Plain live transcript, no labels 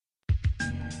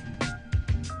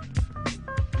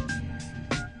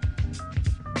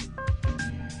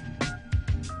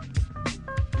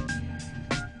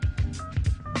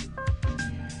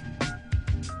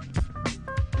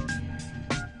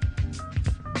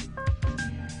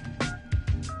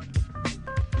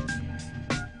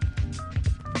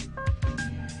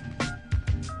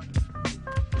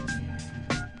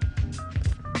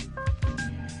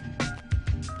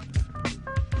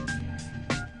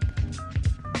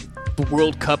The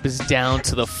World Cup is down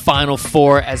to the Final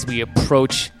Four as we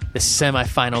approach the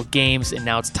semifinal games, and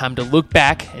now it's time to look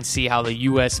back and see how the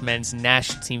U.S. men's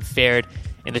national team fared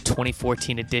in the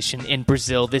 2014 edition in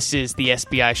Brazil. This is the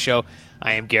SBI show.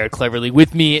 I am Garrett Cleverly.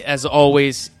 With me, as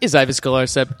always, is Ivis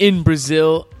Galarcep in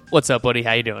Brazil. What's up, buddy?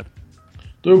 How you doing?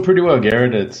 Doing pretty well,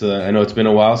 Garrett. It's I know it's been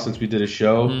a while since we did a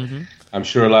show. Mm-hmm. I'm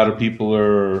sure a lot of people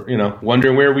are,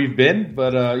 wondering where we've been,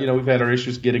 but we've had our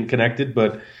issues getting connected,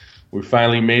 but we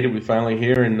finally made it. We're finally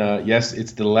here, and yes,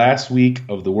 it's the last week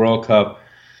of the World Cup,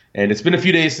 and it's been a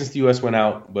few days since the U.S. went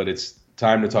out, but it's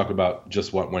time to talk about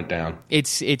just what went down.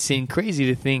 It's crazy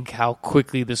to think how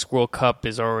quickly this World Cup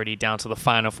is already down to the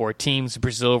final four teams: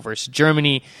 Brazil versus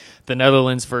Germany, the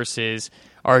Netherlands versus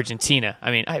Argentina.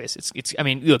 I mean,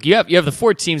 look, you have the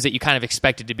four teams that you kind of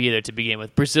expected to be there to begin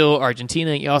with: Brazil,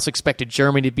 Argentina. You also expected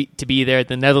Germany to be there.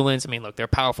 The Netherlands. I mean, look, they're a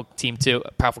powerful team too,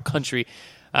 a powerful country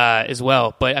as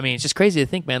well. But I mean, it's just crazy to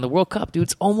think, man. The World Cup, dude,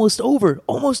 it's almost over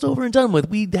and done with.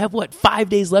 We have 5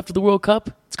 days left of the World Cup.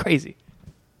 It's crazy.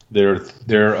 There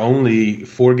are only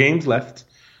 4 games left.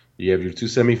 You have your 2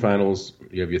 semifinals,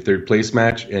 you have your third place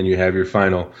match, and you have your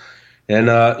final. And,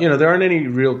 there aren't any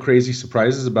real crazy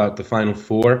surprises about the Final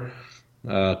Four.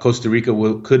 Costa Rica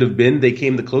could have been. They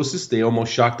came the closest. They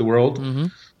almost shocked the world,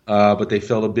 but they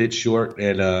fell a bit short.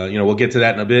 And, we'll get to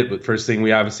that in a bit. But first thing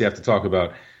we obviously have to talk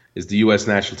about is the U.S.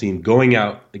 national team going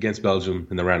out against Belgium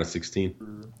in the round of 16.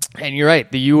 And you're right.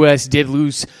 The U.S. did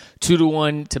lose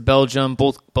 2-1 to Belgium.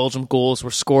 Both Belgium goals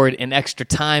were scored in extra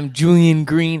time. Julian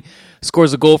Green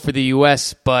scores a goal for the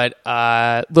U.S. But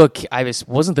look, Ivis,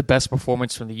 wasn't the best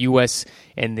performance from the U.S.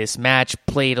 in this match.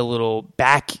 Played a little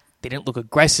back. They didn't look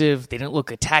aggressive. They didn't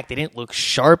look attacked. They didn't look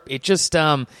sharp. It just,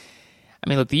 look,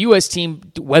 the U.S.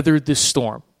 team weathered the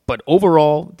storm. But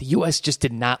overall, the U.S. just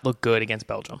did not look good against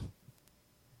Belgium.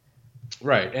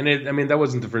 Right. And that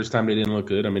wasn't the first time they didn't look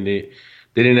good. I mean, they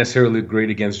didn't necessarily look great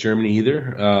against Germany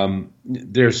either.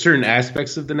 There are certain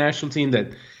aspects of the national team that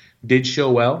did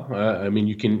show well.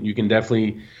 You can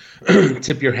definitely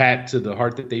tip your hat to the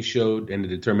heart that they showed and the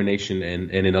determination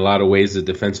and in a lot of ways the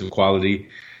defensive quality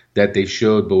that they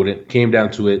showed. But when it came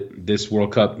down to it, this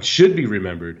World Cup should be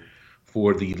remembered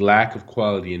for the lack of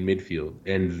quality in midfield.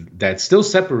 And that still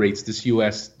separates this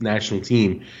U.S. national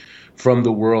team from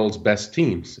the world's best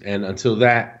teams. And until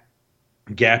that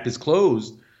gap is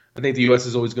closed, I think the U.S.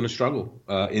 is always going to struggle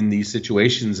in these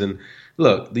situations. And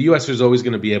look, the U.S. is always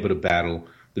going to be able to battle.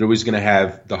 They're always going to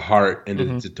have the heart and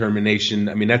the determination.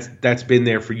 I mean, that's been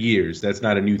there for years. That's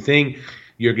not a new thing.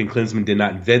 Jurgen Klinsmann did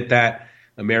not invent that.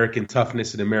 American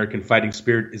toughness and American fighting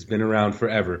spirit has been around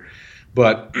forever.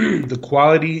 But the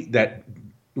quality that,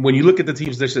 when you look at the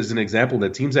teams, just as an example, the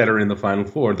teams that are in the Final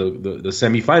Four, the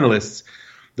semifinalists,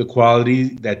 the quality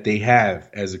that they have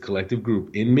as a collective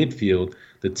group in midfield,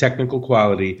 the technical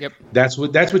quality, that's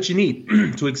what you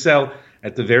need to excel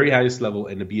at the very highest level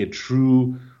and to be a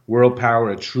true world power,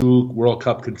 a true World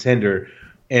Cup contender.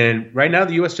 And right now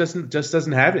the U.S. just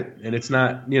doesn't have it. And it's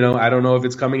not, I don't know if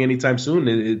it's coming anytime soon.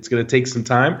 It's going to take some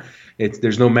time.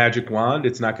 There's no magic wand.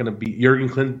 It's not going to be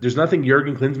there's nothing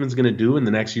Jurgen Klinsmann's going to do in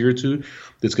the next year or two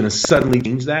that's going to suddenly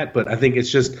change that. But I think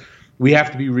it's just, we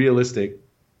have to be realistic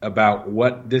about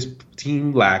what this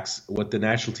team lacks, what the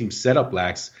national team setup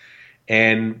lacks,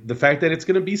 and the fact that it's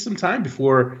going to be some time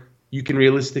before you can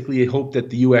realistically hope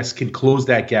that the U.S. can close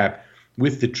that gap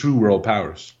with the true world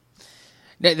powers.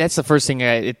 That's the first thing.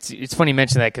 It's funny you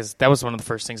mention that because that was one of the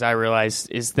first things I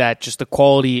realized is that just the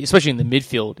quality, especially in the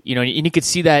midfield, and you could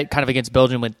see that kind of against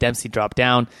Belgium when Dempsey dropped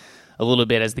down a little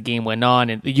bit as the game went on,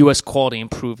 and the U.S. quality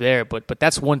improved there. But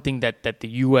that's one thing that the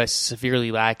U.S.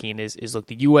 severely lacking is look,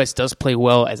 the U.S. does play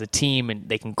well as a team, and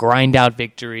they can grind out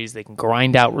victories, they can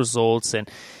grind out results, and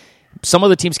some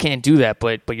other teams can't do that.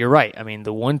 But you're right. I mean,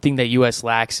 the one thing that U.S.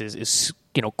 lacks is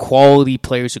quality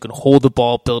players who can hold the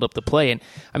ball, build up the play. And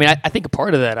I mean, I think a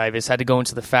part of that, Ivis, had to go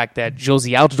into the fact that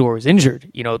Josie Altidore was injured.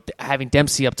 Having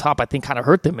Dempsey up top, I think, kind of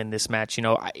hurt them in this match.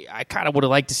 I kind of would have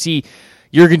liked to see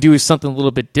Jurgen do something a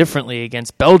little bit differently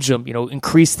against Belgium,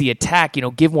 increase the attack,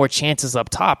 give more chances up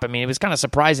top. I mean, it was kind of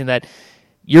surprising that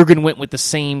Jurgen went with the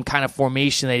same kind of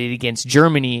formation that he did against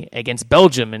Germany, against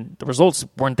Belgium, and the results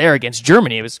weren't there against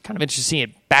Germany. It was kind of interesting seeing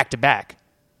it back-to-back.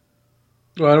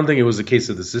 Well, I don't think it was a case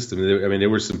of the system. I mean, there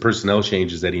were some personnel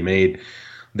changes that he made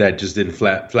that just didn't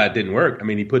flat didn't work. I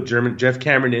mean, he put Jeff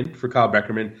Cameron in for Kyle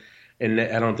Beckerman, and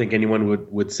I don't think anyone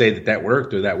would say that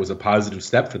worked or that was a positive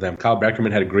step for them. Kyle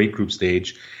Beckerman had a great group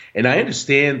stage, and I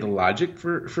understand the logic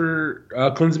for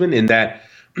Klinsmann in that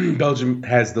Belgium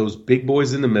has those big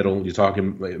boys in the middle. You're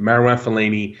talking Marouane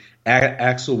Fellaini,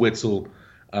 Axel Witsel,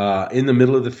 in the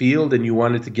middle of the field, and you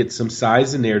wanted to get some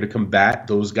size in there to combat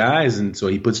those guys. And so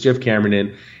he puts Jeff Cameron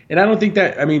in. And I don't think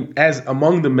that, I mean, as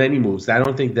among the many moves, I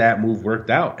don't think that move worked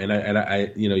out. And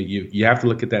I you have to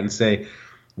look at that and say,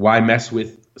 why mess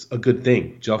with a good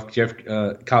thing? Kyle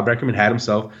Beckerman had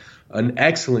himself an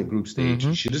excellent group stage.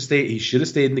 He should have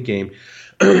stayed in the game.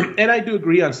 And I do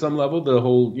agree on some level, the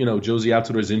whole, Josie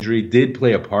Altidore's injury did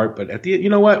play a part. But at the end, you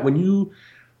know what? When you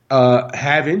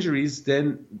have injuries,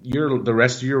 then the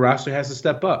rest of your roster has to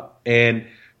step up. And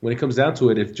when it comes down to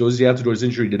it, if Josie Altidore's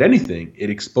injury did anything,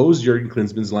 it exposed Jurgen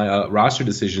Klinsmann's roster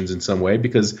decisions in some way,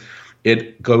 because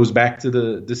it goes back to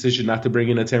the decision not to bring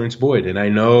in a Terrence Boyd. And I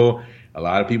know a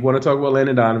lot of people want to talk about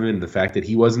Landon Donovan, the fact that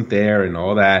he wasn't there and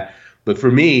all that. But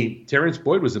for me, Terrence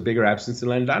Boyd was a bigger absence than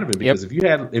Landon Donovan, because if you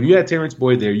had Terrence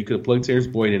Boyd there, you could have plugged Terrence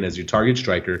Boyd in as your target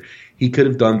striker. He could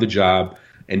have done the job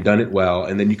and done it well,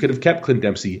 and then you could have kept Clint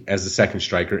Dempsey as the second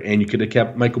striker, and you could have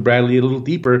kept Michael Bradley a little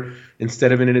deeper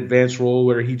instead of in an advanced role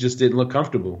where he just didn't look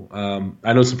comfortable.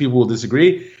 I know some people will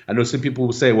disagree. I know some people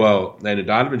will say, well, Landon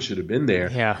Donovan should have been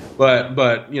there. Yeah. But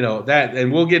that,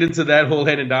 and we'll get into that whole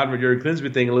Landon Donovan, Jurgen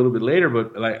Klinsmann thing a little bit later,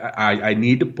 but I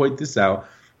need to point this out,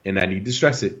 and I need to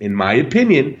stress it. In my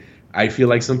opinion, I feel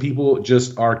like some people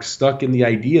just are stuck in the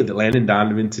idea that Landon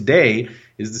Donovan today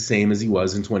is the same as he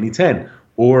was in 2010.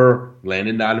 Or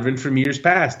Landon Donovan from years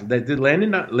past. Present day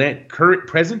Landon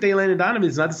Donovan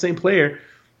is not the same player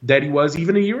that he was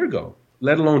even a year ago,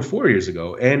 let alone 4 years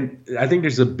ago. And I think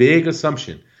there's a big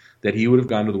assumption that he would have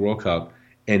gone to the World Cup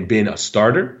and been a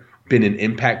starter, been an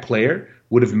impact player,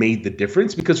 would have made the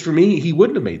difference. Because for me, he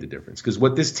wouldn't have made the difference. Because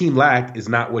what this team lacked is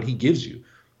not what he gives you.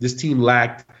 This team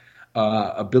lacked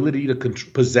ability to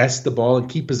possess the ball and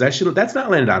keep possession. That's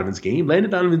not Landon Donovan's game.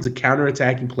 Landon Donovan's a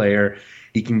counterattacking player.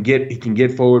 He can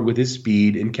get forward with his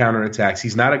speed in counterattacks.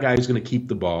 He's not a guy who's going to keep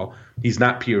the ball. He's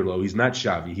not Pirlo. He's not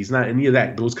Xavi. He's not any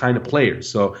of those kind of players.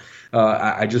 So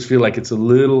I just feel like it's a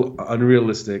little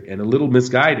unrealistic and a little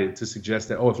misguided to suggest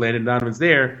that, if Landon Donovan's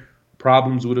there,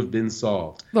 problems would have been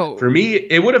solved. No. For me,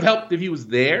 it would have helped if he was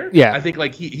there. Yeah. I think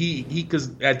like he because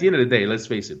at the end of the day, let's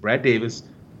face it, Brad Davis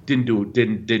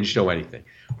didn't show anything.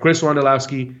 Chris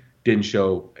Wondolowski didn't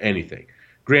show anything.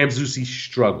 Graham Zusi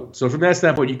struggled. So from that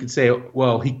standpoint, you could say,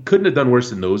 well, he couldn't have done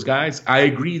worse than those guys. I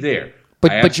agree there.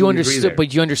 But you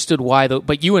understood why.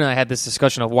 But you and I had this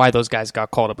discussion of why those guys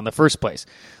got called up in the first place.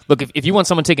 Look, if you want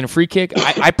someone taking a free kick,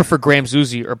 I prefer Graham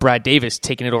Zusi or Brad Davis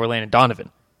taking it over Landon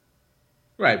Donovan.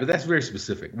 Right, but that's very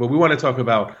specific. Well, we want to talk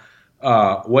about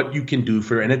what you can do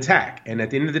for an attack. And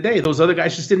at the end of the day, those other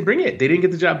guys just didn't bring it. They didn't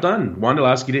get the job done.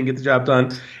 Wondolowski didn't get the job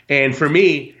done. And for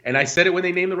me, and I said it when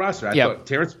they named the roster, I thought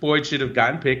Terrence Boyd should have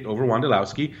gotten picked over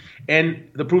Wondolowski, and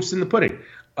the proof's in the pudding.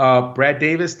 Brad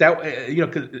Davis,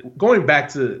 going back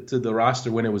to the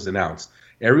roster when it was announced,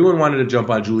 everyone wanted to jump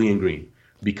on Julian Green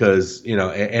because,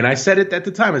 and I said it at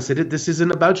the time. I said this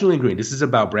isn't about Julian Green. This is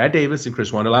about Brad Davis and Chris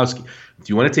Wondolowski. If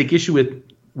you want to take issue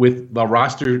with the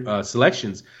roster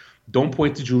selections, don't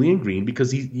point to Julian Green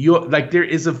because there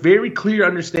is a very clear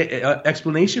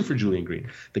explanation for Julian Green.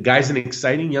 The guy's an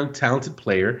exciting, young, talented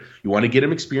player. You want to get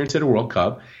him experience at a World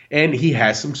Cup, and he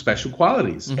has some special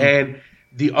qualities. Mm-hmm. And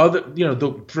the other,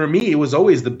 for me, it was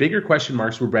always the bigger question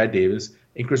marks were Brad Davis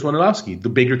and Chris Wondolowski.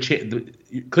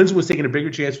 Klinsmann was taking a bigger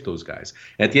chance with those guys.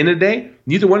 At the end of the day,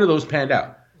 neither one of those panned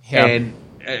out. Yeah. And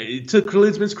to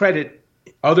Klinsmann's credit,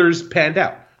 others panned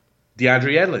out.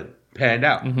 DeAndre Edlin panned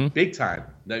out big time.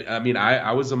 I mean,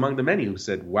 I was among the many who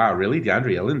said, wow, really?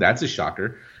 DeAndre Edlin? That's a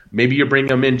shocker. Maybe you're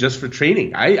bringing him in just for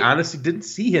training. I honestly didn't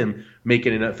see him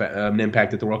making an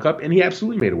impact at the World Cup, and he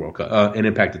absolutely made an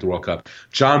impact at the World Cup.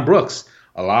 John Brooks,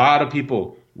 a lot of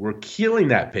people were killing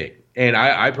that pick, and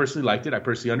I personally liked it. I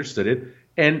personally understood it,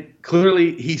 and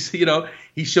clearly he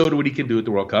showed what he can do at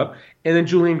the World Cup. And then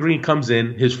Julian Green comes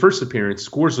in, his first appearance,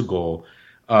 scores a goal,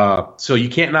 so you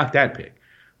can't knock that pick.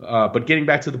 But getting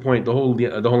back to the point, the whole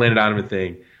Landon Donovan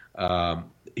thing,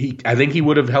 I think he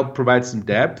would have helped provide some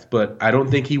depth, but I don't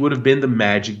think he would have been the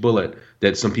magic bullet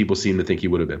that some people seem to think he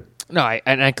would have been. No,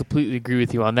 I completely agree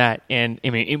with you on that. And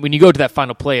I mean, when you go to that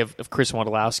final play of Chris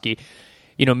Wondolowski,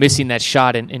 missing that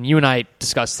shot, and you and I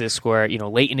discussed this where,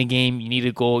 late in the game, you need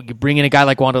a goal. You bring in a guy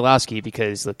like Wondolowski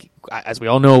because, look, as we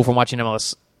all know from watching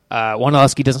MLS,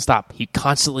 Wondolowski doesn't stop. He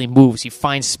constantly moves. He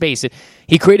finds space.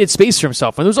 He created space for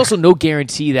himself. And there's also no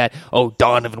guarantee that,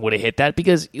 Donovan would have hit that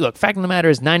because, look, fact of the matter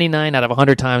is 99 out of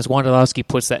 100 times, Wondolowski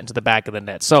puts that into the back of the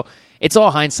net. So it's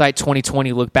all hindsight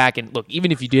 2020 look back. And look,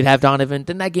 even if you did have Donovan,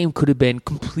 then that game could have been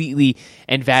completely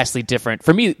and vastly different.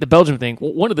 For me, the Belgium thing,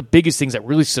 one of the biggest things that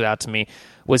really stood out to me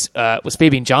was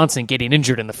Fabian Johnson getting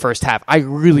injured in the first half. I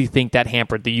really think that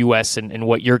hampered the U.S. and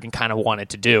what Jurgen kind of wanted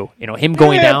to do. Him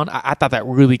going down, I thought that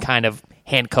really kind of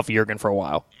handcuffed Jurgen for a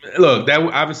while. Look, that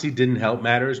obviously didn't help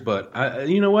matters, but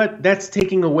you know what? That's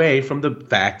taking away from the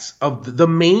facts of the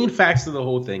main facts of the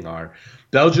whole thing are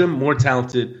Belgium more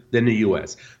talented than the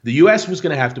U.S. The U.S. was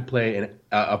going to have to play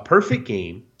a perfect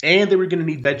game, and they were going to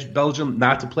need Belgium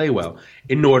not to play well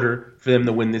in order for them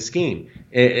to win this game.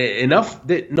 Enough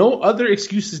that no other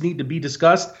excuses need to be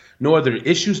discussed, no other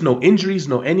issues, no injuries,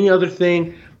 no any other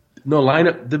thing, no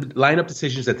lineup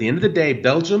decisions. At the end of the day,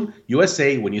 Belgium,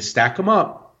 USA, when you stack them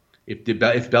up,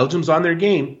 if Belgium's on their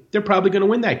game, they're probably going to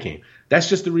win that game. That's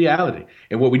just the reality.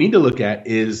 And what we need to look at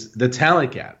is the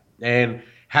talent gap. And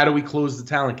how do we close the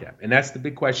talent gap? And that's the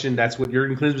big question. That's what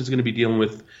Jurgen Klinsmann is going to be dealing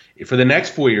with for the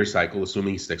next 4-year cycle,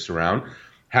 assuming he sticks around.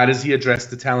 How does he address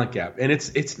the talent gap? And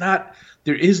it's not –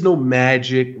 there is no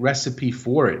magic recipe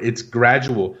for it. It's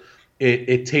gradual.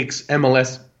 It takes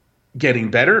MLS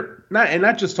getting better,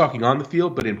 not just talking on the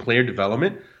field, but in player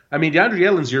development. I mean, DeAndre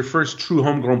Yedlin's your first true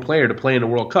homegrown player to play in a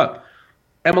World Cup.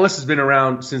 MLS has been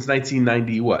around since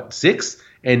 1996,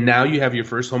 and now you have your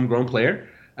first homegrown player.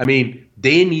 I mean,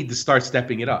 they need to start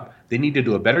stepping it up. They need to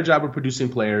do a better job of producing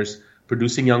players,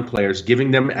 producing young players,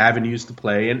 giving them avenues to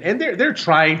play, and they're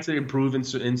trying to improve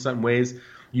in some ways.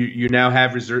 You now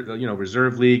have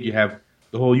reserve league. You have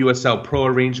the whole USL Pro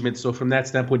arrangement. So from that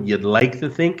standpoint, you'd like to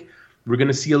think we're going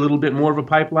to see a little bit more of a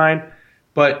pipeline.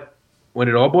 But when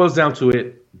it all boils down to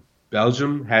it,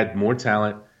 Belgium had more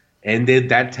talent, and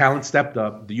that talent stepped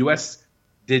up. The U.S.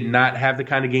 did not have the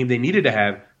kind of game they needed to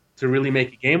have to really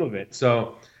make a game of it.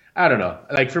 So I don't know.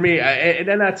 Like for me,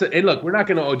 and look, we're not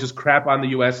going to just crap on the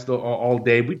U.S. all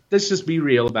day. Let's just be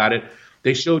real about it.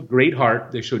 They showed great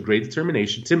heart. They showed great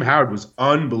determination. Tim Howard was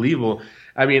unbelievable.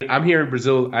 I mean, I'm here in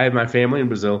Brazil. I have my family in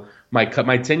Brazil. My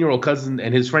 10-year-old cousin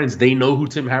and his friends, they know who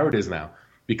Tim Howard is now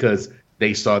because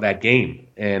they saw that game.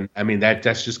 And I mean,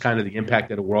 that's just kind of the impact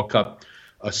that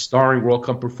a starring World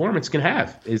Cup performance can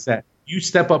have, is that you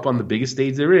step up on the biggest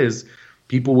stage there is,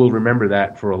 people will remember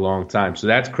that for a long time. So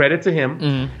that's credit to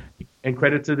him and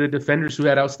credit to the defenders who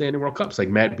had outstanding World Cups, like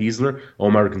Matt Beasler,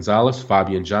 Omar Gonzalez,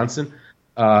 Fabian Johnson.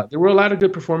 There were a lot of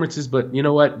good performances, but you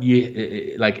know what?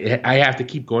 I have to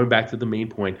keep going back to the main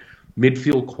point.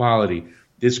 Midfield quality.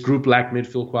 This group lacked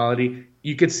midfield quality.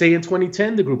 You could say in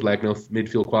 2010 the group lacked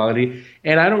midfield quality.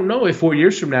 And I don't know if 4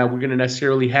 years from now we're going to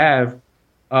necessarily have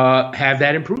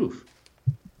that improve.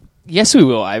 Yes, we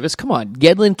will, Ivis. Come on.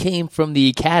 Yedlin came from the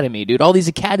academy, dude. All these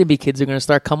academy kids are going to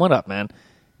start coming up, man.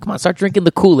 Come on, start drinking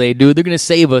the Kool-Aid, dude. They're going to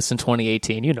save us in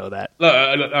 2018. You know that. Look,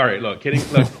 all right, look.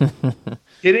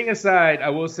 Kidding aside, I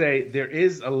will say there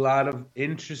is a lot of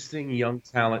interesting young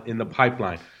talent in the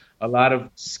pipeline. A lot of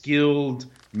skilled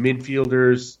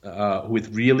midfielders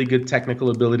with really good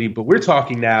technical ability. But we're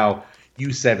talking now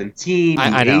U17,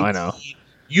 I know.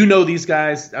 You know these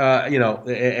guys,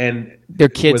 and they're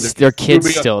kids. They're kids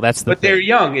Rubio, still. That's the but thing. They're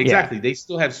young, exactly. Yeah. They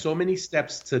still have so many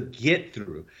steps to get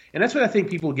through, and that's what I think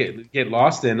people get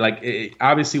lost in. Like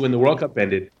obviously, when the World Cup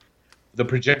ended, the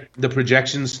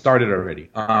projections started already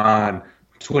on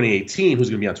 2018. Who's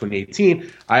going to be on 2018?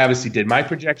 I obviously did my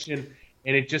projection,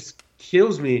 and it just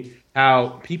kills me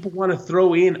how people want to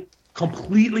throw in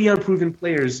completely unproven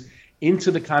players into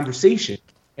the conversation,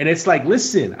 and it's like,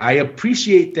 listen, I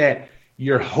appreciate that.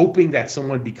 You're hoping that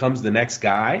someone becomes the next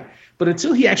guy, but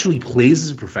until he actually plays as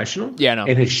a professional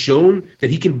and has shown that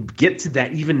he can get to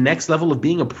that even next level of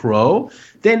being a pro,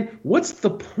 then what's the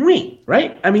point,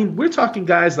 right? I mean, we're talking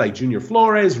guys like Junior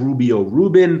Flores, Rubio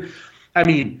Rubin. I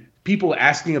mean, people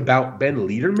asking about Ben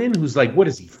Lederman, who's like, what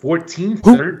is he, 14,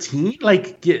 13?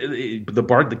 Like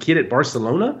the kid at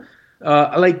Barcelona?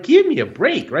 Give me a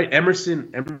break, right?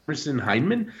 Emerson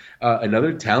Heineman,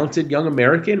 another talented young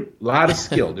American, a lot of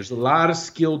skill. There's a lot of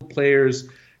skilled players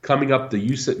coming up, the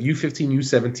U15,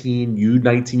 U17,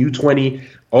 U19, U20,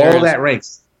 all that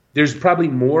ranks. There's probably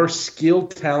more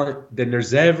skilled talent than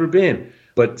there's ever been.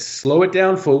 But slow it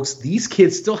down, folks. These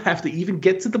kids still have to even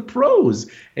get to the pros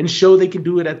and show they can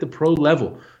do it at the pro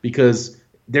level because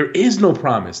there is no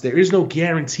promise. There is no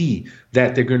guarantee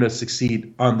that they're going to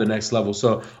succeed on the next level.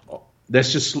 So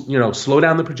let's just, slow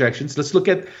down the projections. Let's look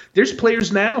at – there's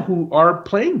players now who are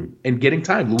playing and getting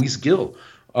time. Luis Gil.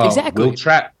 Exactly.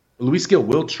 Luis Gil,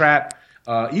 Will Trapp.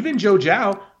 Even Joe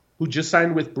Zhao, who just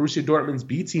signed with Borussia Dortmund's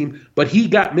B team, but he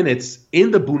got minutes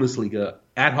in the Bundesliga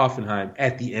at Hoffenheim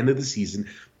at the end of the season.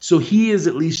 So he is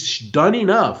at least done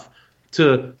enough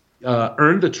to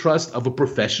earned the trust of a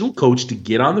professional coach to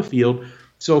get on the field.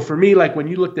 So for me, like when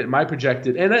you looked at my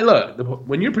projected, and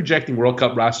when you're projecting World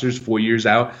Cup rosters 4 years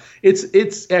out, it's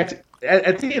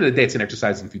at the end of the day, it's an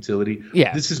exercise in futility.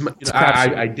 Yeah, this is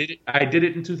I did it. I did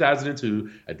it in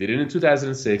 2002. I did it in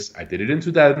 2006. I did it in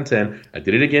 2010. I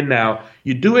did it again now.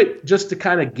 You do it just to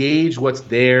kind of gauge what's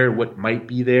there, what might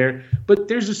be there. But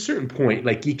there's a certain point,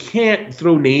 like you can't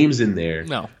throw names in there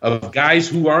of guys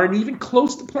who aren't even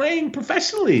close to playing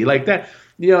professionally like that.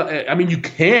 I mean, you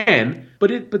can, but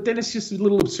then it's just a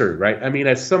little absurd, right? I mean,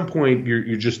 at some point,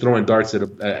 you're just throwing darts you're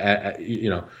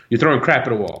throwing crap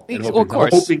at a wall and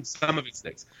hoping some of it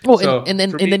sticks. Well, so, and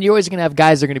then you're always going to have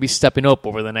guys that are going to be stepping up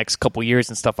over the next couple years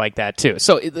and stuff like that too.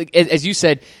 So, as you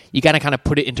said, you got to kind of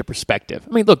put it into perspective.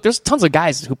 I mean, look, there's tons of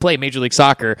guys who play Major League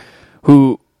Soccer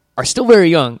who are still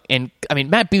very young. And, I mean,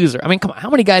 Matt Beasler. I mean, come on.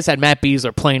 How many guys had Matt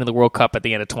Beasler playing in the World Cup at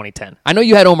the end of 2010? I know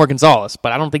you had Omar Gonzalez,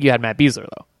 but I don't think you had Matt Beasler,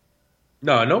 though.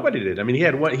 No, nobody did. I mean, he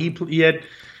had 1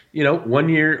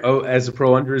 year as a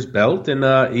pro under his belt,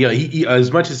 and he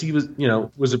as much as he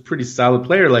was a pretty solid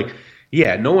player. Like,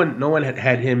 yeah, no one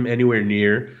had him anywhere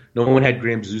near. No one had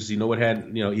Graham Zusi. No one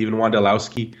had even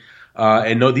Wondolowski,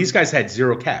 and no, these guys had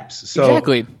 0 caps. So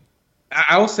exactly.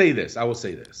 I will say this.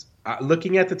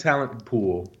 Looking at the talent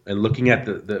pool and looking at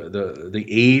the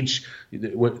age,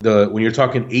 when you're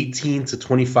talking 18 to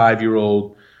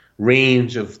 25-year-old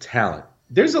range of talent.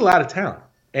 There's a lot of talent.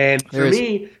 And for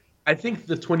me, I think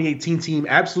the 2018 team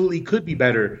absolutely could be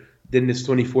better than this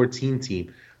 2014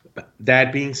 team.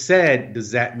 That being said,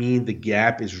 does that mean the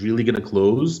gap is really going to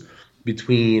close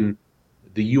between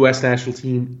the U.S. national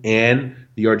team and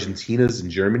the Argentinas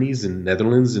and Germanys and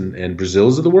Netherlands and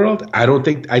Brazils of the world?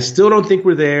 I still don't think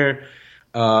we're there.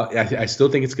 I still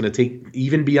think it's going to take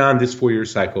even beyond this 4-year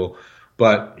cycle.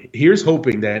 But here's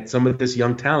hoping that some of this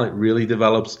young talent really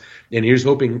develops, and here's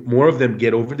hoping more of them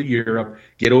get over to Europe,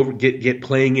 get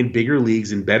playing in bigger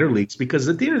leagues and better leagues, because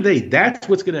at the end of the day, that's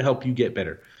what's going to help you get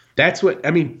better. That's what I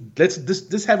mean.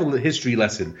 Let's have a history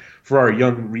lesson for our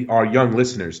young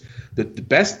listeners. The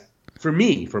best for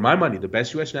my money, the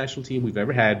best U.S. national team we've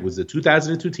ever had was the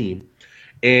 2002 team,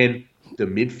 and the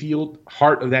midfield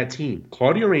heart of that team,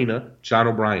 Claudio Reyna, John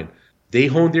O'Brien, they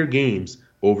honed their games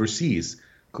overseas.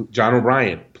 John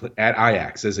O'Brien at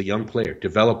Ajax as a young player,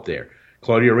 developed there.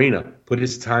 Claudio Reyna put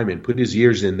his time in, put his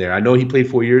years in there. I know he played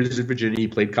 4 years in Virginia. He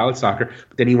played college soccer,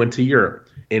 but then he went to Europe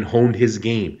and honed his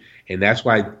game. And that's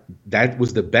why that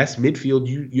was the best midfield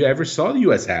you ever saw the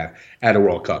U.S. have at a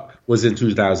World Cup, was in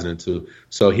 2002.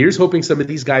 So here's hoping some of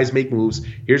these guys make moves.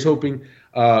 Here's hoping,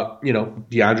 DeAndre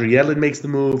Yedlin makes the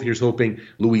move. Here's hoping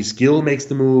Luis Gil makes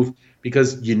the move,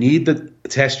 because you need to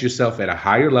test yourself at a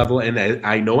higher level. And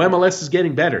I know MLS is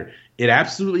getting better. It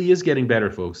absolutely is getting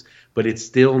better, folks. But it's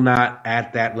still not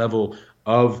at that level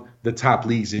of the top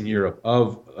leagues in Europe,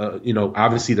 of,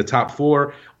 obviously the top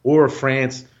 4 or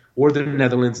France or the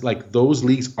Netherlands. Like, those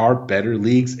leagues are better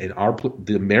leagues, and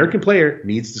the American player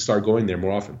needs to start going there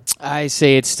more often. I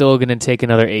say it's still going to take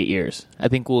another 8 years. I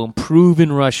think we'll improve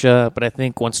in Russia, but I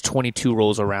think once 22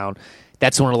 rolls around,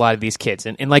 that's when a lot of these kids,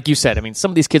 and like you said, I mean, some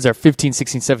of these kids are 15,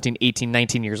 16, 17, 18,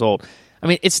 19 years old. I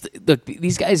mean,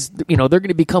 these guys, they're going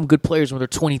to become good players when they're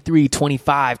 23,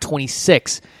 25,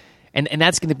 26. And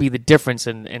that's going to be the difference.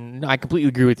 And I completely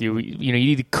agree with you. You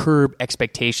need to curb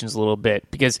expectations a little bit,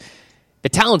 because the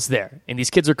talent's there, and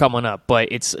these kids are coming up,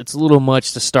 but it's a little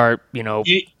much to start,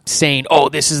 saying, oh,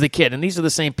 this is the kid. And these are the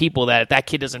same people that if that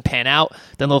kid doesn't pan out,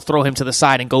 then they'll throw him to the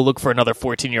side and go look for another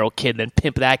 14-year-old kid, then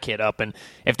pimp that kid up. And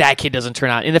if that kid doesn't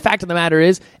turn out, and the fact of the matter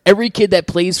is, every kid that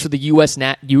plays for the U.S.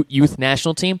 youth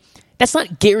national team, that's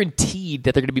not guaranteed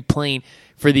that they're going to be playing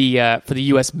for the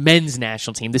U.S. men's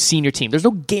national team, the senior team. There's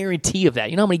no guarantee of that.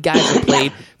 You know how many guys have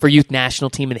played for youth national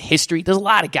team in history? There's a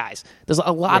lot of guys. There's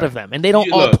a lot of them, and they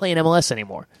don't all play in MLS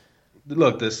anymore.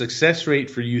 Look, the success rate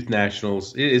for youth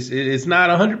nationals is not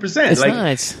 100%. It's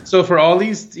not. So for all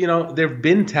these, there have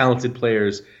been talented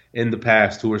players in the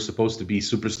past who were supposed to be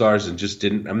superstars and just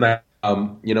didn't. I'm not.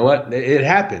 You know what? It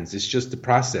happens. It's just the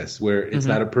process where it's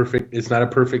not a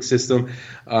perfect system.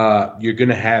 You're going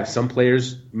to have some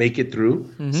players make it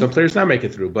through, some players not make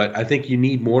it through. But I think you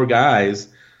need more guys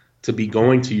to be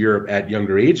going to Europe at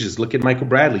younger ages. Look at Michael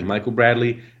Bradley. Michael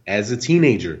Bradley, as a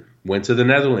teenager, went to the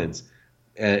Netherlands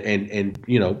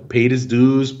and paid his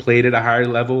dues, played at a higher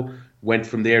level, went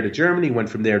from there to Germany, went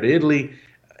from there to Italy,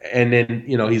 and then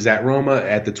he's at Roma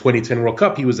at the 2010 World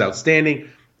Cup. He was outstanding.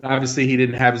 Obviously, he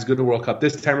didn't have as good a World Cup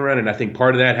this time around, and I think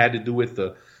part of that had to do with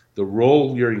the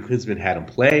role Jurgen Klinsmann had him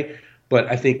play. But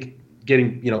I think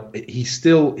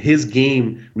his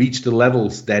game reached the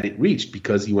levels that it reached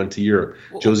because he went to Europe.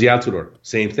 Josie Altidore,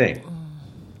 same thing.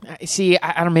 See,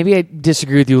 I don't. Maybe I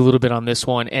disagree with you a little bit on this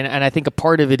one, and I think a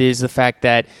part of it is the fact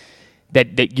that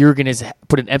Jurgen has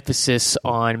put an emphasis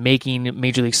on making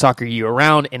Major League Soccer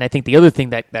year-round, and I think the other thing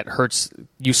that hurts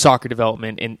youth soccer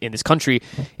development in this country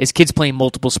is kids playing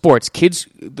multiple sports. Kids,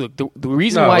 the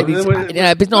reason why these...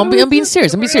 I'm being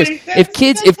serious. I'm being serious. If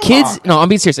kids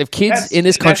in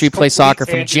this country play soccer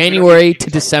from January to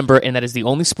December, and that is the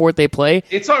only sport they play...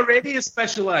 It's already a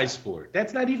specialized sport.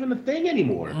 That's not even a thing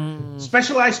anymore.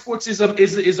 Specialized sports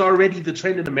is already the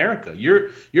trend in America.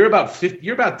 You're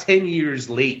about 10 years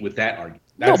late with that.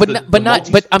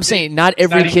 But I'm saying not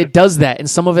every kid does that, and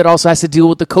some of it also has to deal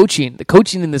with the coaching. The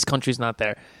coaching in this country is not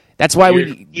there. That's why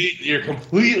you're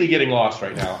completely getting lost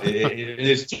right now.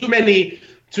 There's too many.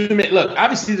 Look,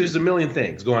 obviously, there's a million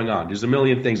things going on. There's a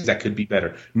million things that could be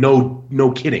better.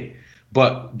 No kidding.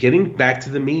 But getting back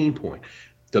to the main point,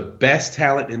 the best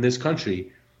talent in this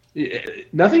country.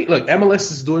 Nothing. Look,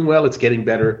 MLS is doing well. It's getting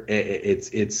better.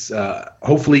 It's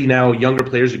hopefully now younger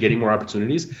players are getting more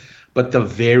opportunities. But the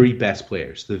very best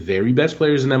players in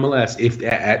MLS,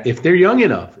 if they're young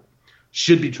enough,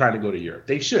 should be trying to go to Europe.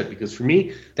 They should, because for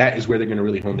me, that is where they're going to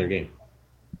really hone their game.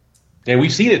 And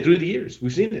we've seen it through the years.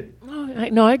 We've seen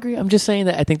it. No, I agree. I'm just saying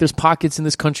that I think there's pockets in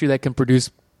this country that can produce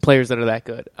players that are that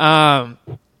good.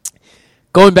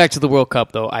 Going back to the World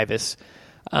Cup, though, Ivis,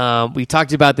 we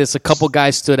talked about this. A couple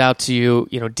guys stood out to you.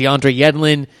 DeAndre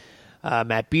Yedlin,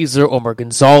 Matt Beasler, Omar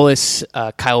Gonzalez,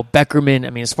 Kyle Beckerman. I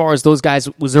mean, as far as those guys,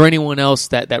 was there anyone else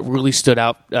that really stood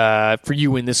out for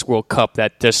you in this World Cup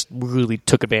that just really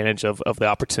took advantage of the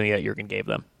opportunity that Jurgen gave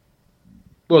them?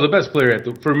 Well, the best player at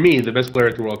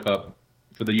the World Cup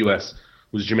for the U.S.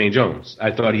 was Jermaine Jones. I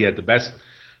thought he had the best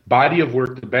body of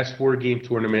work, the best 4-game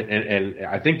tournament, and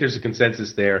I think there's a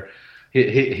consensus there.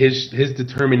 His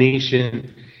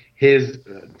determination, his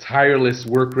tireless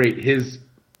work rate,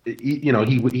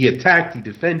 he attacked, he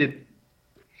defended,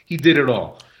 he did it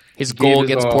all. His goal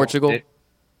against Portugal.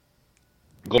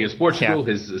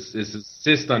 His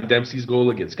assist on Dempsey's goal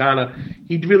against Ghana.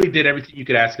 He really did everything you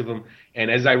could ask of him.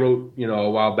 And as I wrote, a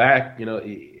while back,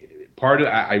 part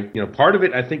of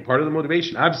it, I think part of the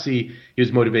motivation, obviously he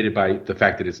was motivated by the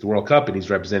fact that it's the World Cup and he's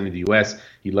representing the U.S.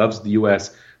 He loves the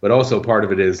U.S., but also part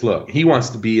of it is, look, he wants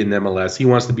to be in MLS. He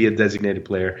wants to be a designated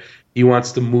player. He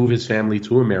wants to move his family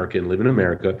to America and live in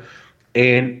America.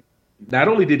 And not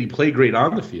only did he play great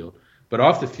on the field, but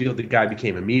off the field, the guy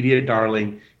became a media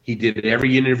darling. He did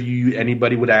every interview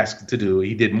anybody would ask to do.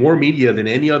 He did more media than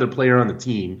any other player on the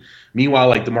team. Meanwhile,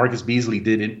 like DeMarcus Beasley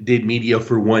did media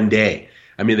for one day.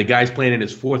 I mean, the guy's playing in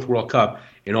his 4th World Cup,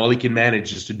 and all he can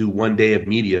manage is to do one day of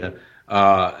media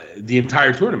the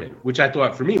entire tournament, which I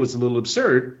thought for me was a little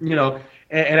absurd,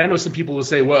 And I know some people will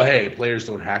say, well, hey, players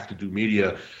don't have to do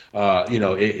media, because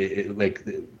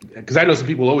I know some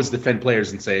people always defend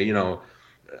players and say,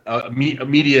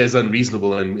 media is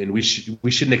unreasonable and we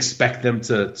shouldn't expect them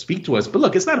to speak to us. But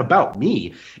look, it's not about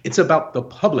me. It's about the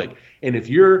public. And if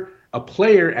you're a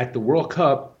player at the World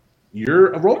Cup,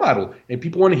 you're a role model and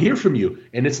people want to hear from you.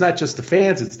 And it's not just the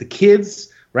fans, it's the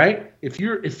kids, right? If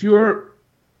you're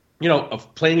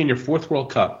playing in your 4th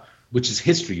World Cup, which is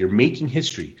history, you're making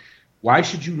history. Why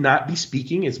should you not be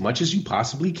speaking as much as you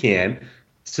possibly can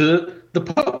to the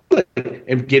public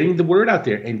and getting the word out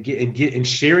there and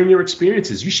sharing your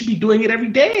experiences? You should be doing it every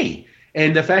day.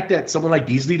 And the fact that someone like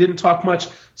Beasley didn't talk much,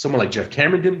 someone like Jeff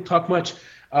Cameron didn't talk much,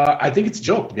 I think it's a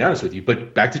joke, to be honest with you.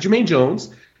 But back to Jermaine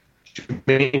Jones.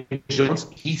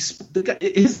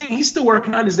 He's still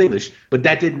working on his English, but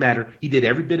that didn't matter. He did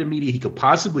every bit of media he could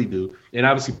possibly do, and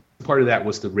obviously part of that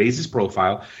was to raise his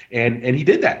profile, and he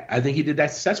did that. I think he did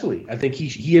that successfully. I think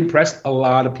he impressed a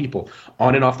lot of people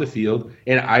on and off the field,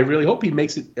 and I really hope he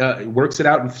makes it works it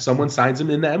out and someone signs him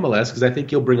in the MLS, because I think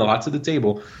he'll bring a lot to the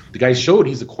table. The guy showed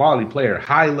he's a quality player,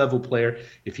 high-level player.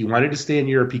 If he wanted to stay in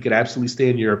Europe, he could absolutely stay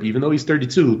in Europe. Even though he's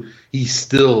 32, he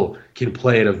still can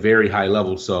play at a very high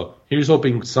level. So here's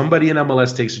hoping somebody in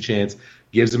MLS takes a chance,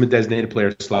 gives him a designated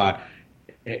player slot,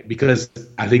 because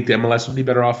I think the MLS would be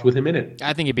better off with him in it.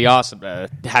 I think it'd be awesome to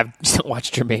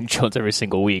watch Jermaine Jones every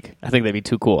single week. I think that'd be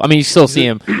too cool. I mean, you still see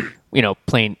him,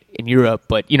 playing in Europe,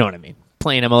 but you know what I mean.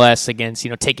 Playing MLS against,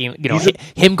 taking,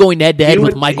 him going head-to-head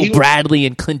with Michael Bradley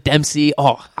and Clint Dempsey.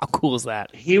 Oh, how cool is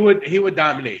that? He would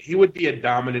dominate. He would be a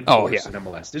dominant force in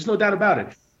MLS. There's no doubt about it.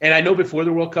 And I know before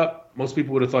the World Cup, most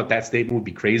people would have thought that statement would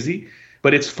be crazy.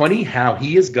 But it's funny how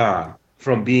he has gone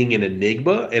from being an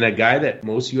enigma and a guy that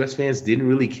most U.S. fans didn't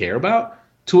really care about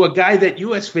to a guy that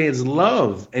U.S. fans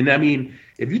love. And, I mean,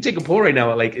 if you take a poll right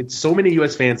now, so many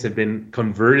U.S. fans have been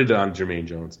converted on Jermaine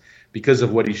Jones because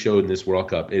of what he showed in this World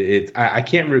Cup. I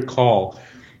can't recall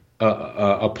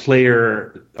a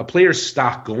player's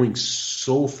stock going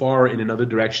so far in another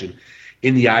direction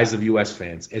in the eyes of U.S.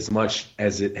 fans as much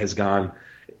as it has gone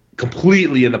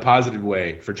completely in the positive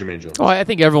way for Jermaine Jones. Oh, I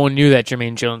think everyone knew that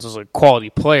Jermaine Jones was a quality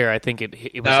player. I think it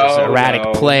was just an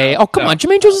erratic play. Come on,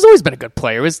 Jermaine Jones has always been a good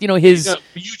player. It was his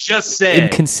you just said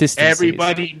inconsistencies.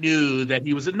 Everybody knew that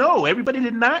he was everybody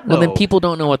did not know. Well, then people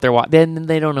don't know what they're then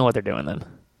they don't know what they're doing then.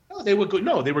 They were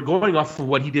going off of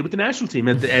what he did with the national team,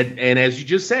 and as you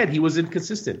just said, he was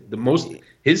inconsistent.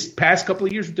 His past couple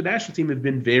of years with the national team have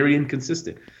been very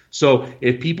inconsistent. So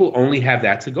if people only have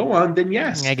that to go on, then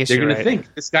yes, I guess they're going to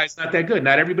think this guy's not that good.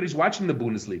 Not everybody's watching the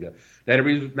Bundesliga.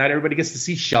 Not everybody gets to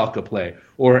see Schalke play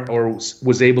or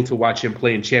was able to watch him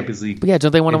play in Champions League. But yeah,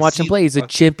 don't they want to watch him play? He's a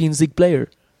Champions League player.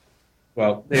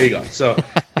 Well, there you go. So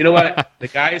you know what? The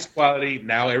guy is quality.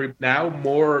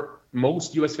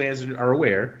 Most U.S. fans are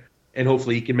aware, and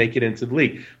hopefully he can make it into the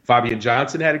league. Fabian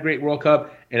Johnson had a great World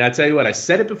Cup, and I tell you what, I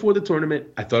said it before the tournament.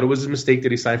 I thought it was a mistake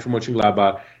that he signed for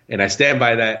Mönchengladbach, and I stand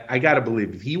by that. I got to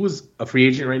believe if he was a free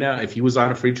agent right now, if he was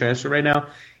on a free transfer right now,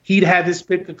 he'd have his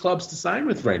pick of clubs to sign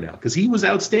with right now because he was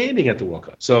outstanding at the World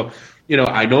Cup. So,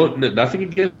 I know nothing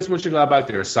against Mönchengladbach.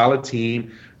 They're a solid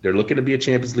team. They're looking to be a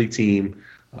Champions League team.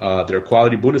 They're a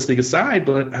quality Bundesliga side,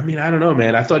 but, I don't know,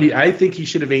 man. I think he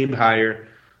should have aimed higher.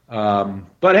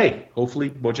 But hey, hopefully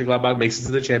Mönchengladbach makes it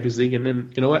to the Champions League, and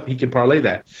then you know what, he can parlay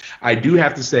that. I do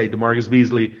have to say, DeMarcus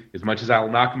Beasley, as much as I'll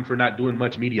knock him for not doing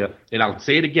much media, and I'll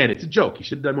say it again, it's a joke. He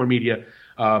should have done more media.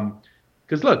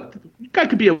 Because look, you guy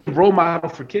could be a role model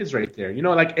for kids right there.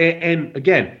 And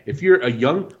again, if you're a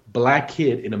young black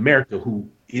kid in America who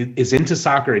is into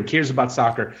soccer and cares about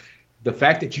soccer, the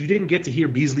fact that you didn't get to hear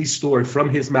Beasley's story from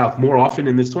his mouth more often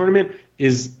in this tournament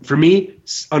is, for me,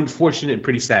 unfortunate and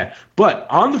pretty sad. But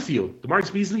on the field,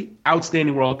 DeMarcus Beasley,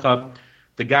 outstanding World Cup.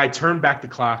 The guy turned back the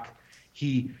clock.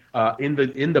 He in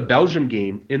the Belgium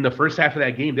game, in the first half of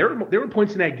that game, there were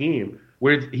points in that game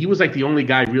where he was like the only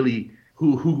guy really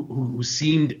who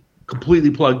seemed completely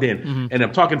plugged in. Mm-hmm. And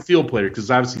I'm talking field player because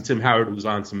obviously Tim Howard was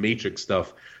on some Matrix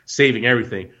stuff, saving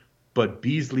everything. But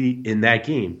Beasley in that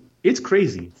game, it's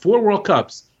crazy. 4 World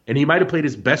Cups, and he might have played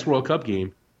his best World Cup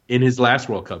game in his last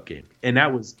World Cup game. And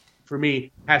that was, for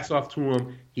me, hats off to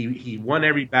him. He won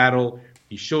every battle.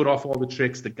 He showed off all the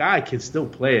tricks. The guy can still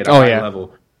play at a high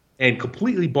level and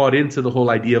completely bought into the whole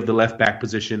idea of the left back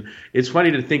position. It's funny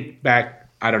to think back,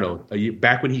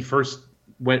 back when he first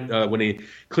went,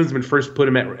 Klinsmann first put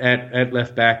him at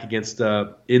left back against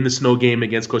in the snow game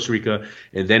against Costa Rica,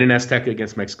 and then in Azteca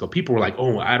against Mexico. People were like,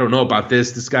 oh, I don't know about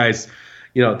this. This guy's,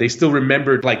 they still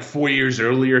remembered like 4 years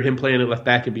earlier him playing at left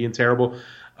back and being terrible.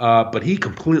 But he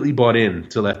completely bought in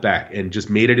to left back and just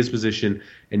made it his position,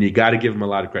 and you got to give him a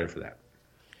lot of credit for that.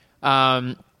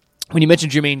 When you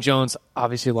mentioned Jermaine Jones,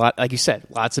 obviously, like you said,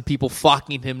 lots of people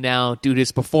flocking him now due to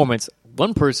his performance.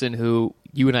 One person who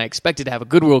you and I expected to have a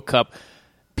good World Cup,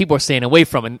 people are staying away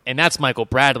from, and that's Michael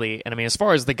Bradley. And as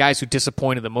far as the guys who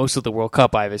disappointed the most of the World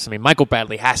Cup, Michael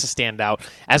Bradley has to stand out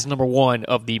as number one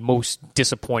of the most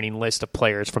disappointing list of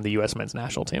players from the U.S. men's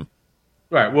national team.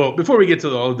 Right. Well, before we get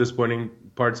to all the disappointing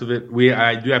parts of it,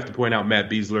 I do have to point out Matt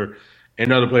Beasler,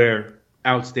 another player,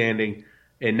 outstanding,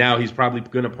 and now he's probably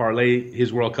going to parlay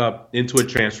his World Cup into a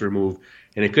transfer move,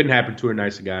 and it couldn't happen to a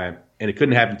nicer guy, and it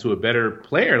couldn't happen to a better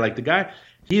player. Like the guy,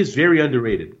 he is very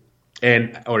underrated,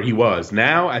 or he was.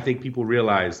 Now I think people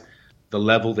realize the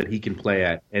level that he can play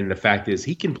at, and the fact is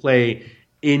he can play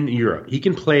in Europe. He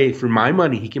can play, for my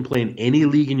money, he can play in any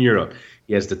league in Europe.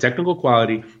 He has the technical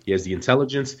quality, he has the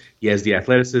intelligence, he has the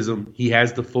athleticism, he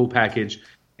has the full package.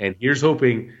 And here's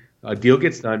hoping a deal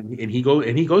gets done and he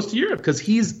goes to Europe because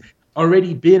he's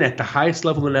already been at the highest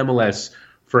level in MLS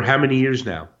for how many years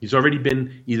now? He's already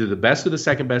been either the best or the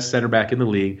second best center back in the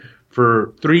league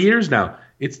for 3 years now.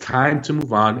 It's time to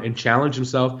move on and challenge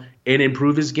himself and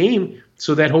improve his game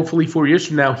so that hopefully 4 years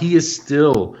from now he is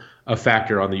still a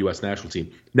factor on the U.S. national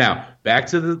team. Now, back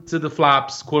to the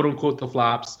flops, quote unquote the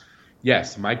flops.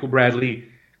 Yes, Michael Bradley.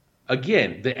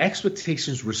 Again, the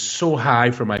expectations were so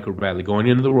high for Michael Bradley going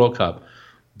into the World Cup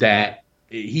that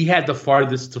he had the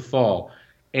farthest to fall.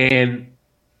 And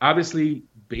obviously,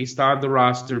 based on the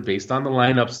roster, based on the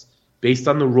lineups, based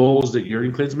on the roles that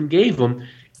Jurgen Klinsmann gave him,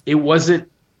 he wasn't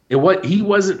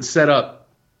set up.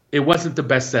 It wasn't the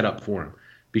best setup for him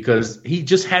because he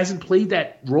just hasn't played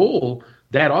that role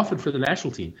that often for the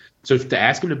national team. So to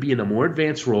ask him to be in a more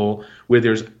advanced role where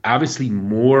there's obviously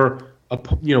more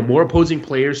opposing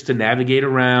players to navigate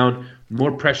around,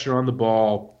 more pressure on the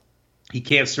ball. He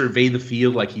can't survey the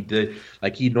field like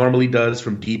he normally does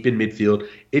from deep in midfield.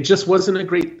 It just wasn't a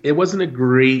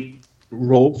great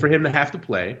role for him to have to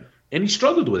play, and he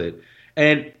struggled with it.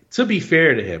 And to be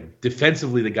fair to him,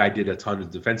 defensively, the guy did a ton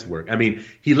of defensive work. I mean,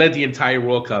 he led the entire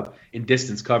World Cup in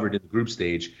distance covered in the group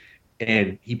stage,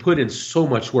 and he put in so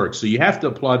much work. So you have to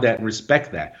applaud that and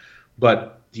respect that.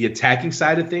 But the attacking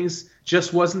side of things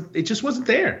just wasn't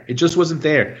there. It just wasn't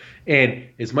there. And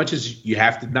as much as you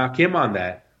have to knock him on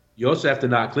that, you also have to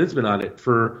knock Klinsmann on it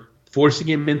for forcing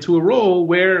him into a role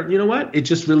where, you know what, it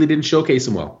just really didn't showcase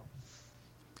him well.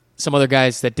 Some other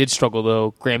guys that did struggle,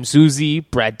 though, Graham Zusi,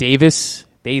 Brad Davis,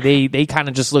 they kind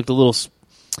of just looked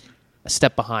a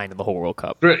step behind in the whole World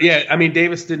Cup. Yeah, I mean,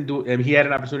 Davis didn't do. I mean, he had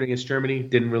an opportunity against Germany,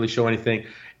 didn't really show anything.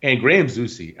 And Graham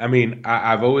Zusi, I mean,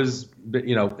 I've always,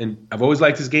 and I've always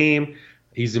liked his game.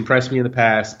 He's impressed me in the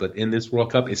past, but in this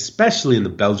World Cup, especially in the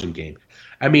Belgium game,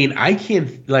 I mean, I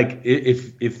can't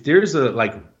if there's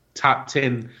a top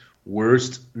 10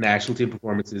 worst national team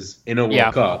performances in a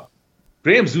World Cup,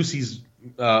 Graham Zusi's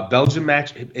Belgium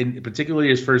match, in particularly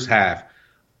his first half,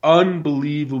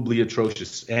 unbelievably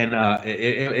atrocious, and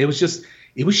it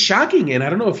was shocking. And I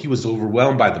don't know if he was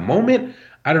overwhelmed by the moment.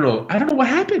 I don't know what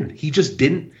happened. He just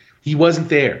didn't. He wasn't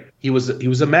there. He was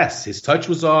a mess. His touch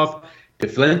was off.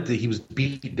 He was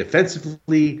beat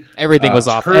defensively. Everything was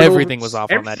off. Everything was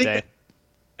off on that day.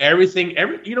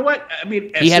 You know what? I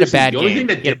mean, he had a bad game.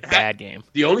 He had a bad game.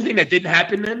 The only thing that didn't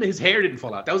happen to him, his hair didn't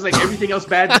fall out. That was like everything else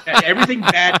bad. everything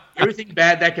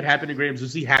bad that could happen to Graham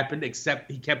Zusi happened,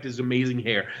 except he kept his amazing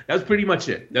hair. That was pretty much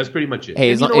it.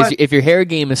 Hey, if your hair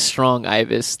game is strong,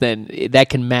 Ivis, then that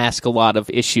can mask a lot of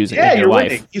issues in your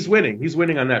life. Winning. He's winning. He's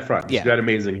winning on that front. He's got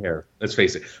amazing hair. Let's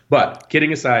face it. But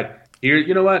kidding aside, here,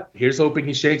 you know what? Here's hoping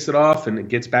he shakes it off and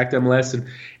gets back to MLS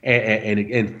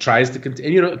and tries to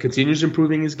continues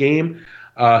improving his game.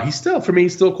 He's still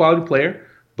a quality player,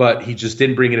 but he just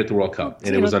didn't bring it at the World Cup,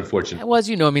 and it was unfortunate. It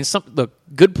was, I mean, look,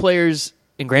 good players,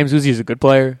 and Graham Zusi is a good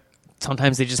player.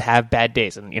 Sometimes they just have bad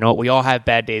days, and we all have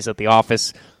bad days at the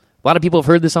office. A lot of people have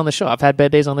heard this on the show. I've had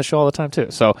bad days on the show all the time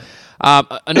too. So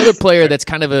another player that's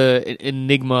kind of an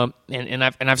enigma, and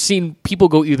I've seen people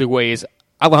go either way is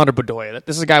Alejandro Bedoya.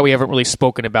 This is a guy we haven't really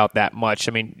spoken about that much.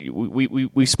 I mean,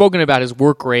 we've spoken about his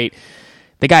work rate.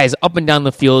 The guy is up and down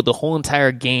the field the whole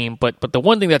entire game. But the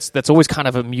one thing that's always kind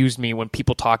of amused me when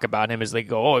people talk about him is they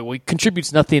go, "Oh, well, he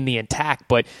contributes nothing in the attack."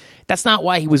 But that's not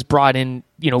why he was brought in,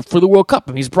 for the World Cup.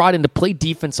 I mean, he's brought in to play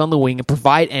defense on the wing and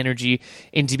provide energy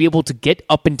and to be able to get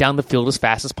up and down the field as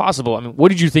fast as possible. I mean, what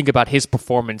did you think about his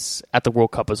performance at the World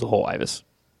Cup as a whole, Ivis?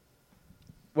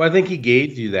 Well, I think he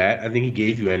gave you that. I think he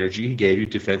gave you energy. He gave you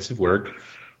defensive work.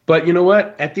 But you know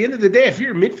what? At the end of the day, if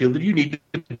you're a midfielder, you need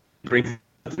to bring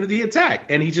something to the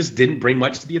attack. And he just didn't bring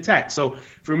much to the attack. So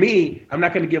for me, I'm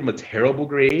not going to give him a terrible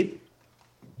grade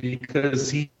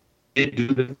because he did do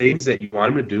the things that you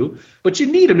want him to do. But you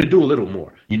need him to do a little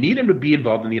more. You need him to be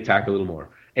involved in the attack a little more.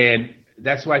 And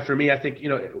that's why, for me, I think,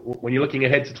 when you're looking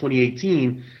ahead to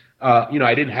 2018,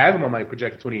 I didn't have him on my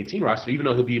projected 2018 roster, even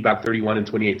though he'll be about 31 in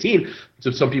 2018. So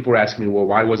some people were asking me, well,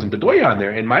 why wasn't Bedoya on there?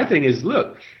 And my thing is,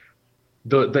 look,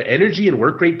 the energy and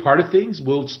work rate part of things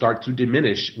will start to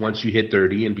diminish once you hit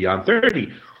 30 and beyond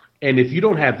 30. And if you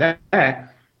don't have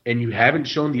that and you haven't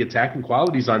shown the attacking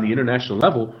qualities on the international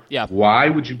level, why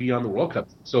would you be on the World Cup?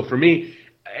 So for me,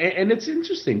 and it's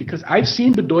interesting because I've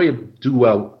seen Bedoya do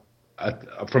well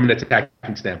from an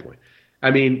attacking standpoint.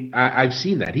 I mean, I've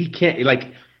seen that. He can't,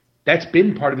 that's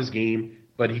been part of his game,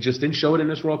 but he just didn't show it in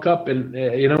this World Cup. And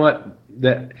you know what?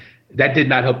 That did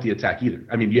not help the attack either.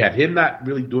 I mean, you have him not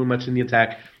really doing much in the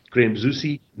attack, Graham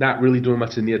Zusi not really doing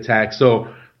much in the attack.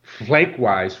 So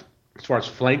flank-wise, as far as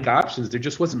flank options, there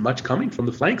just wasn't much coming from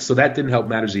the flanks, so that didn't help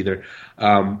matters either.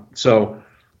 So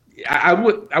I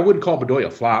wouldn't call Bedoya a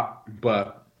flop,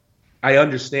 but I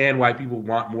understand why people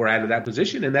want more out of that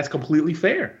position, and that's completely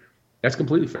fair. That's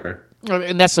completely fair.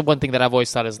 And that's the one thing that I've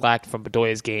always thought has lacked from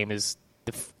Bedoya's game is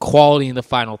the quality in the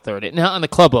final third. And on the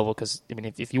club level, because, I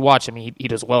mean, if you watch him, he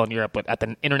does well in Europe, but at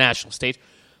the international stage,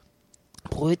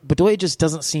 Bedoya just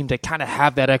doesn't seem to kind of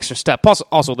have that extra step.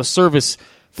 Also, the service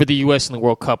for the U.S. in the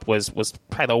World Cup was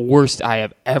probably the worst I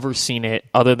have ever seen it,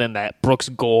 other than that Brooks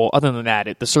goal. Other than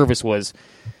that, the service was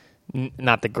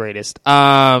not the greatest.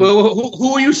 Well,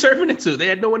 who were you serving it to? They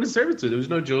had no one to serve it to. There was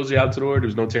no Josie Altidore. There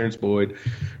was no Terrence Boyd.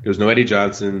 There was no Eddie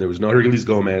Johnson. There was no Hercules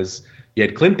Gomez. You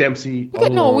had Clint Dempsey.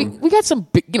 We got some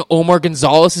big, Omar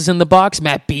Gonzalez is in the box.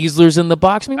 Matt Beasler's in the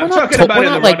box. I mean, I'm talking about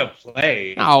in the run of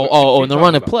play. In the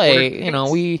run of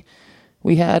play.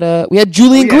 We had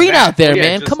Julian Green out there,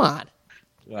 man. Come on.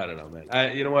 I don't know,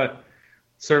 man. You know what?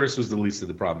 Service was the least of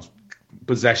the problems.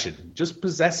 Possession, just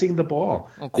possessing the ball,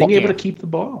 being able to keep the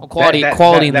ball. Quality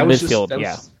in the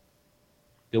midfield.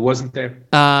 It wasn't there.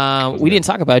 We didn't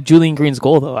talk about Julian Green's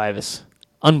goal though, Ivis.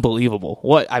 unbelievable.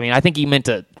 I think he meant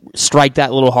to strike that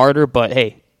a little harder, but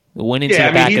hey, it went into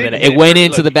the back of the net. It went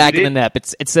into the back of the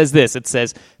net. It says this. It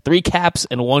says 3 caps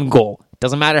and 1 goal.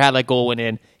 Doesn't matter how that goal went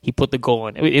in. He put the goal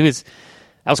in. That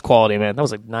was quality, man. That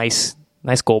was a nice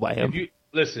goal by him.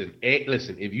 Listen.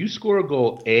 If you score a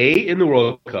goal A in the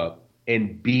World Cup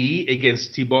and B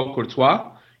against Thibaut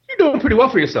Courtois, you're doing pretty well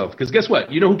for yourself. Because guess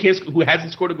what? You know who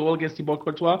hasn't scored a goal against Thibaut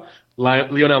Courtois?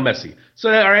 Lionel Messi.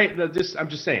 So all right, I'm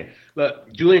just saying.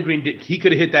 Look, Julian Green he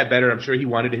could have hit that better. I'm sure he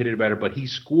wanted to hit it better, but he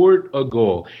scored a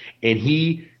goal and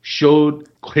he showed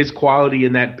his quality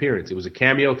in that appearance. It was a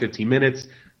cameo, 15 minutes.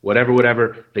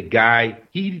 Whatever. The guy,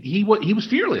 he was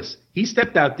fearless. He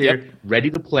stepped out there,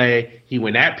 ready to play. He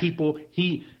went at people.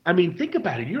 Think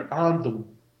about it. You're on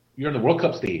the World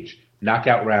Cup stage,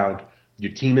 knockout round.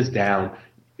 Your team is down.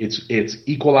 It's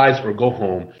equalize or go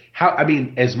home.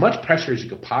 As much pressure as you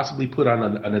could possibly put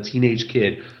on a teenage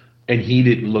kid, and he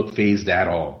didn't look phased at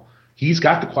all. He's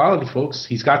got the quality, folks.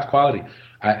 He's got the quality.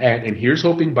 And here's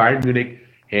hoping Bayern Munich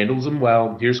handles him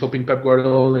well. Here's hoping Pep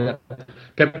Guardiola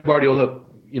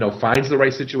finds the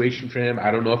right situation for him. I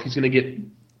don't know if he's going to get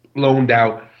loaned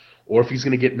out or if he's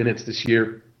going to get minutes this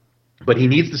year, but he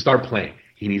needs to start playing.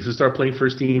 He needs to start playing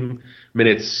first team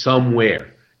minutes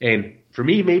somewhere. And for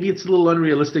me, maybe it's a little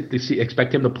unrealistic to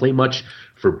expect him to play much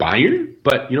for Bayern,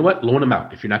 but you know what? Loan him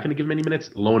out. If you're not going to give him any minutes,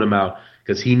 loan him out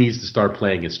because he needs to start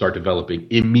playing and start developing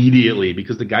immediately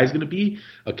because the guy's going to be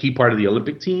a key part of the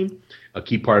Olympic team, a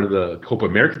key part of the Copa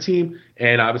America team,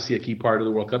 and obviously a key part of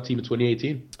the World Cup team in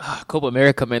 2018. Copa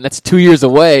America, man, that's 2 years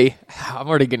away. I'm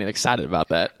already getting excited about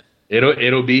that.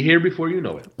 It'll be here before you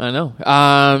know it. I know.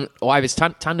 It's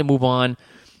time to move on.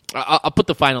 I'll put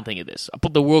the final thing of this. I'll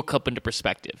put the World Cup into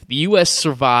perspective. The U.S.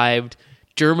 survived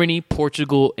Germany,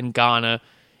 Portugal, and Ghana.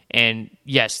 And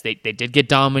yes, they did get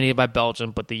dominated by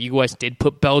Belgium, but the U.S. did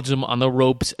put Belgium on the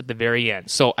ropes at the very end.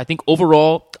 So I think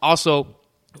overall, also,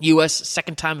 U.S.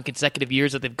 second time in consecutive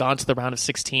years that they've gone to the round of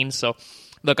 16. So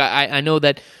look, I know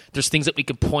that there's things that we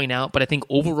can point out, but I think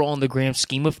overall in the grand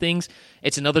scheme of things,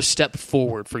 it's another step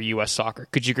forward for U.S. soccer.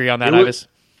 Could you agree on that, Ives?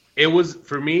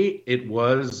 For me, it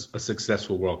was a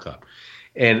successful World Cup.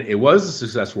 And it was a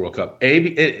successful World Cup.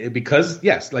 Because,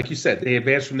 yes, like you said, they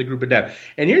advanced from the group of death.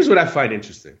 And here's what I find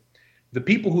interesting. The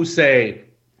people who say,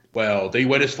 well, they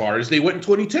went as far as they went in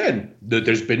 2010.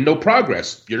 There's been no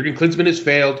progress. Jurgen Klinsmann has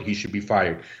failed. He should be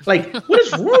fired. Like, what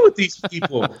is wrong with these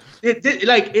people?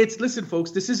 Listen,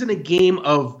 folks, this isn't a game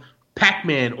of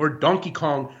Pac-Man or Donkey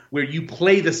Kong where you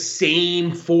play the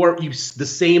same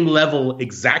level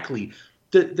exactly.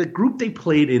 The group they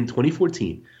played in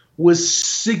 2014 was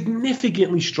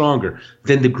significantly stronger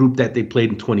than the group that they played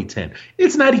in 2010.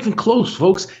 It's not even close,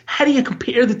 folks. How do you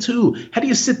compare the two? How do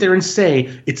you sit there and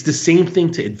say it's the same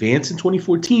thing to advance in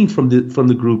 2014 from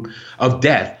the group of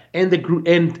death and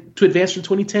to advance from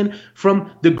 2010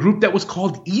 from the group that was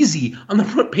called easy on the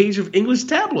front page of English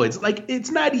tabloids? Like,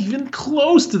 it's not even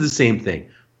close to the same thing.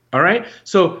 All right?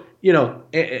 So,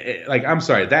 I'm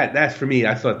sorry. That for me,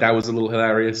 I thought that was a little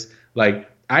hilarious.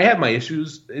 Like, I have my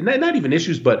issues, and not even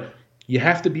issues, but you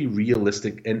have to be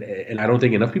realistic, and I don't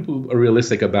think enough people are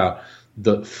realistic about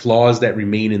the flaws that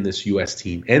remain in this U.S.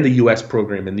 team and the U.S.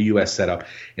 program and the U.S. setup.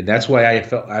 And that's why I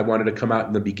felt I wanted to come out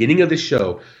in the beginning of the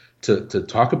show to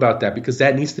talk about that, because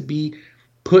that needs to be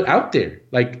put out there.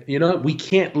 Like, we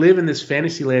can't live in this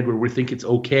fantasy land where we think it's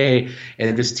okay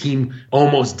and this team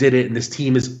almost did it and this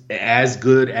team is as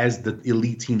good as the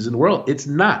elite teams in the world. It's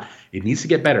not. It needs to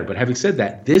get better. But having said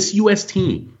that, this U.S.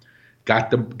 team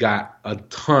got a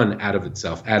ton out of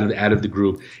itself, out of the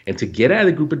group. And to get out of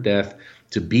the group of death,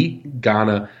 to beat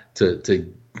Ghana,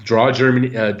 to draw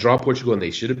Germany, draw Portugal, and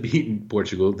they should have beaten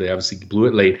Portugal. They obviously blew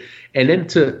it late. And then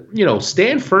to,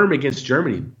 stand firm against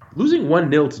Germany, losing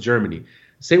 1-0 to Germany.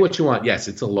 Say what you want. Yes,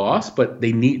 it's a loss, but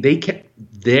they kept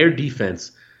their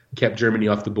defense kept Germany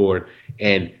off the board,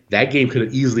 and that game could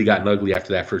have easily gotten ugly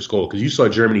after that first goal because you saw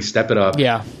Germany step it up.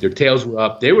 Yeah, their tails were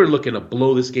up. They were looking to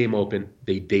blow this game open.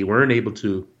 They weren't able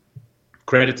to.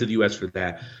 Credit to the U.S. for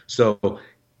that. So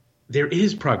there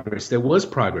is progress. There was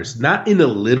progress, not in a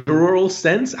literal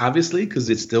sense, obviously, because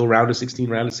it's still round of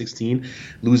 16,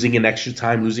 losing in extra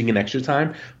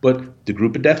time. But the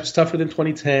group of death was tougher than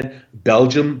 2010.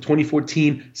 Belgium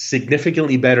 2014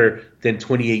 significantly better than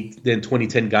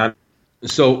 2010 Ghana.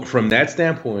 So from that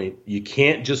standpoint, you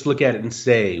can't just look at it and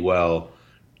say, well,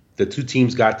 the two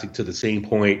teams got to the same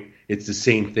point. It's the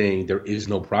same thing. There is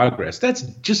no progress. That's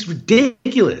just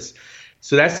ridiculous.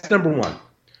 So that's number one.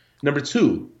 Number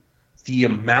two, the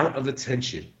amount of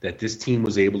attention that this team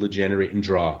was able to generate and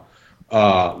draw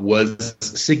was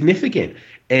significant.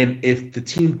 And if the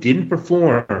team didn't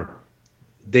perform,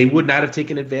 they would not have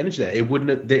taken advantage of that. It wouldn't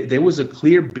have, there was a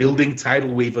clear building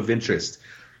tidal wave of interest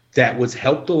that was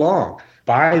helped along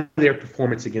by their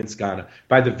performance against Ghana,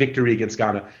 by the victory against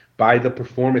Ghana, by the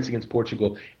performance against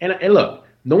Portugal. And look,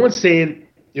 no one's saying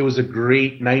it was a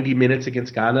great 90 minutes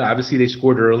against Ghana. Obviously, they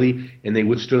scored early, and they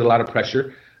withstood a lot of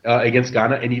pressure against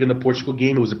Ghana. And even the Portugal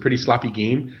game, it was a pretty sloppy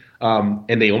game,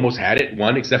 and they almost had it,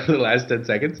 won, except for the last 10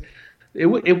 seconds. It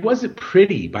wasn't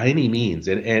pretty by any means,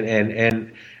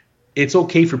 and it's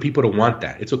okay for people to want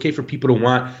that. It's okay for people to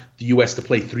want the U.S. to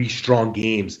play 3 strong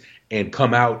games and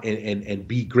come out and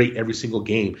be great every single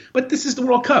game. But this is the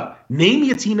World Cup. Name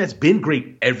me a team that's been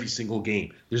great every single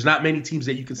game. There's not many teams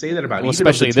that you can say that about. Well,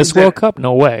 especially this World Cup?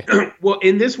 No way. Well,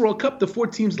 in this World Cup, the 4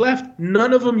 teams left,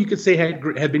 none of them you could say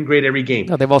had been great every game.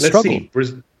 No, they've all struggled.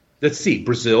 Let's see.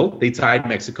 Brazil, they tied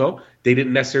Mexico. They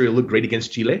didn't necessarily look great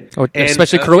against Chile.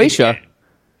 Especially Croatia.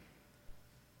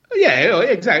 Yeah,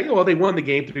 exactly. Well, they won the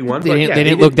game 3-1. They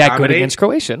didn't look that good against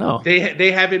Croatia, no.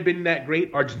 They haven't been that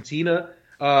great. Argentina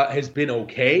has been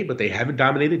okay, but they haven't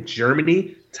dominated.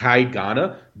 Germany tied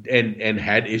Ghana and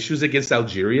had issues against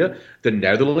Algeria. The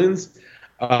Netherlands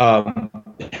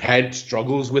had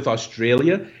struggles with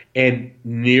Australia and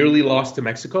nearly lost to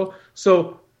Mexico.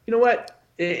 So, you know what?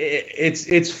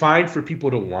 It's fine for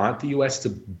people to want the U.S.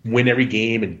 to win every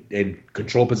game and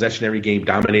control possession every game,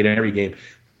 dominate every game.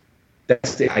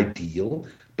 That's the ideal.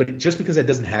 But just because that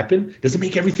doesn't happen doesn't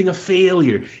make everything a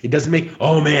failure. It doesn't make,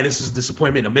 oh, man, this is a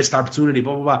disappointment, a missed opportunity,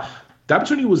 blah, blah, blah. The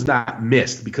opportunity was not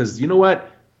missed because, you know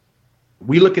what?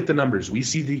 We look at the numbers. We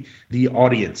see the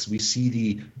audience. We see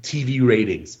the TV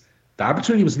ratings. The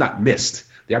opportunity was not missed.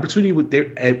 The opportunity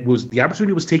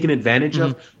was taken advantage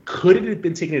of. Could it have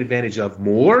been taken advantage of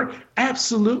more?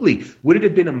 Absolutely. Would it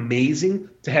have been amazing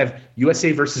to have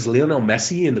USA versus Lionel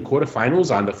Messi in the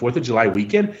quarterfinals on the 4th of July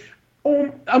weekend?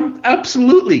 Oh,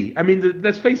 absolutely. I mean,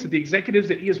 let's face it, the executives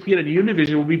at ESPN and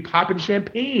Univision would be popping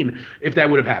champagne if that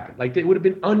would have happened. Like, it would have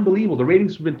been unbelievable. The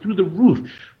ratings would have been through the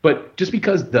roof. But just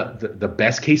because the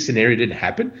best case scenario didn't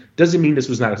happen doesn't mean this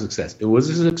was not a success. It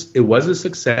was a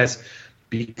success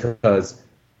because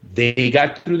they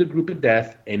got through the group of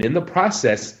death, and in the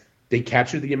process, they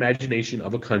captured the imagination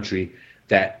of a country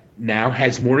that now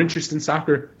has more interest in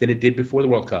soccer than it did before the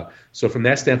World Cup. So from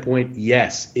that standpoint,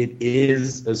 yes, it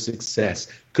is a success.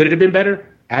 Could it have been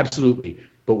better? Absolutely.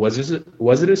 But was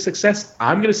it a success?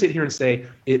 I'm going to sit here and say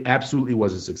it absolutely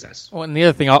was a success. Well, and the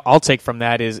other thing I'll take from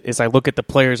that is I look at the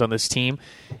players on this team,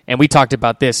 and we talked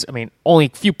about this. I mean, only a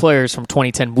few players from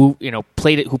 2010 who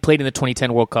played in the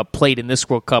 2010 World Cup played in this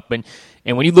World Cup, and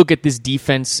when you look at this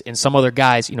defense and some other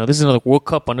guys, this is another World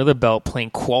Cup under their belt, playing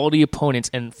quality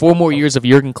opponents, and 4 more years of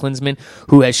Jurgen Klinsmann,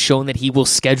 who has shown that he will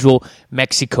schedule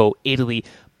Mexico, Italy,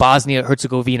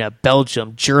 Bosnia-Herzegovina,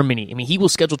 Belgium, Germany. I mean, he will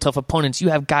schedule tough opponents. You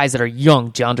have guys that are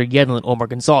young, Jandre Yedlin, Omar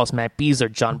Gonzalez, Matt Beasley,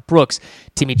 John Brooks,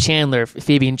 Timmy Chandler,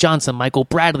 Fabian Johnson, Michael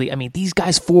Bradley. I mean, these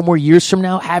guys 4 more years from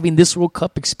now, having this World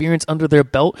Cup experience under their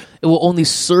belt, it will only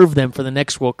serve them for the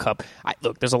next World Cup.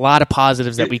 Look, there's a lot of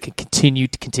positives that we can continue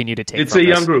to take. It's a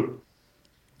young group.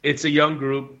 It's a young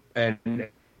group, and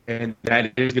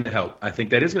that is going to help. I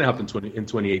think that is going to help in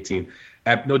 2018.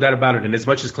 No doubt about it. And as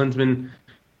much as Klinsmann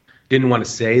didn't want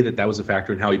to say that was a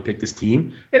factor in how he picked his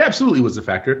team, it absolutely was a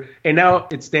factor. And now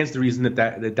it stands to reason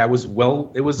that was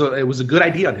it was a good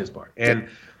idea on his part. And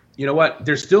you know what?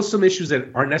 There's still some issues that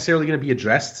aren't necessarily going to be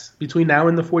addressed between now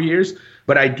and the 4 years,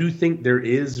 but I do think there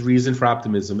is reason for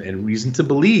optimism and reason to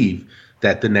believe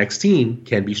that the next team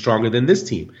can be stronger than this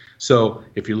team. So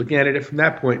if you're looking at it from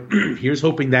that point, here's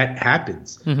hoping that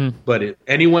happens. Mm-hmm. But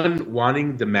anyone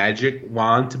wanting the magic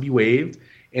wand to be waved,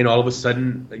 and all of a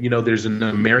sudden, there's an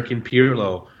American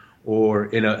Pirlo or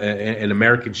an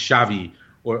American Xavi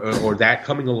or that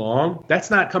coming along. That's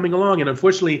not coming along. And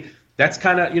unfortunately, that's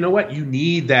kind of, you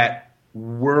need that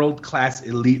world-class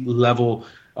elite level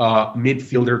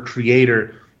midfielder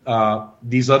creator.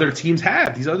 These other teams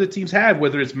have,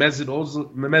 whether it's Mesut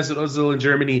Ozil in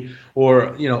Germany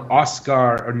or,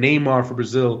 Oscar or Neymar for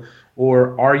Brazil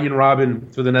or Arjen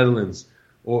Robben for the Netherlands.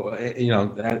 Or I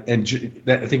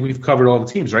think we've covered all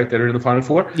the teams, right, that are in the Final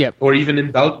Four. Yep. Or even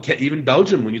even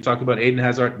Belgium, when you talk about Eden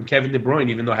Hazard and Kevin De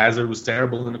Bruyne, even though Hazard was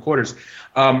terrible in the quarters,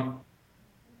 the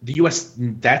U.S.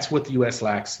 That's what the U.S.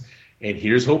 lacks. And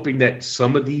here's hoping that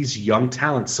some of these young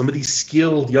talents, some of these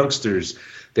skilled youngsters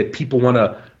that people want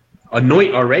to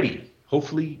anoint already,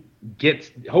 hopefully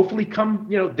come.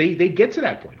 They get to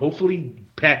that point. Hopefully,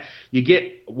 you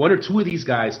get 1 or 2 of these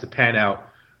guys to pan out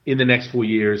in the next 4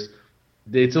 years.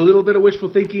 It's a little bit of wishful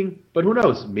thinking, but who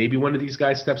knows? Maybe one of these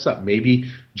guys steps up.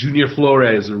 Maybe Junior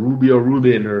Flores or Rubio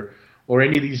Rubin or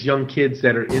any of these young kids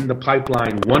that are in the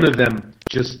pipeline, one of them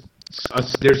just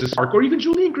there's a spark, or even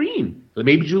Julian Green.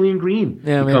 Maybe Julian Green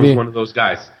becomes one of those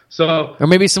guys. So, or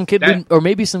maybe some kid,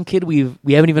 we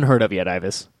haven't even heard of yet,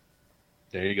 Ivis.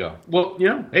 There you go. Well,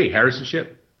 hey, Harrison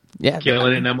Ship,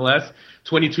 killing it in MLS,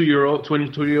 22-year-old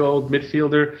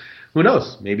midfielder. Who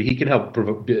knows? Maybe he can help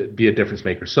be a difference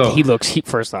maker. So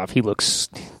first off, he looks.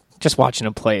 Just watching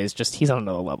him play is he's on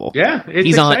another level. Yeah, he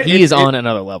is on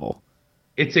another level.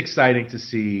 It's exciting to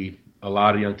see a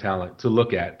lot of young talent to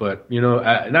look at, but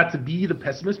not to be the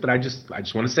pessimist, but I just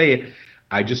want to say it.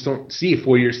 I just don't see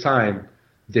 4 years time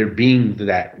there being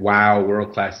that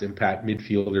world class impact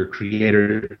midfielder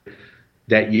creator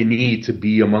that you need to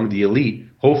be among the elite.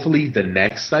 Hopefully, the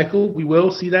next cycle we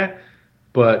will see that.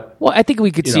 But I think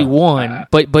we could see one,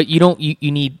 but you don't.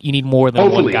 You need more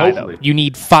than one guy though. You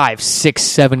need 5, 6,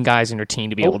 7 guys in your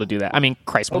team to be able to do that. I mean,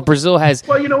 Christ, when Brazil has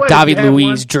David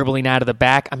Luiz dribbling out of the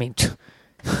back, I mean.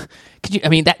 Could you? I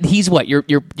mean, he's what your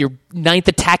ninth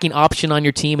attacking option on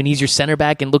your team, and he's your center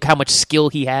back. And look how much skill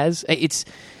he has. It's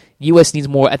U.S. needs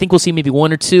more. I think we'll see maybe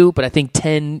 1 or 2, but I think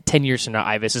 10 years from now,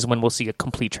 Ivis, is when we'll see a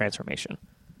complete transformation.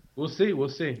 We'll see.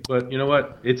 But you know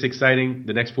what? It's exciting.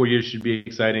 The next 4 years should be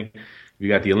exciting. You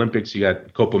got the Olympics. You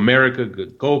got Copa America,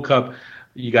 Gold Cup.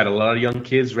 You got a lot of young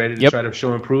kids ready to try to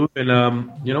show and prove. And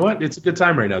you know what? It's a good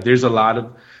time right now. There is a lot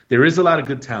of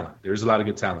good talent.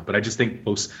 But I just think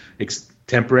folks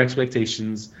temper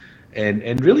expectations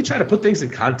and really try to put things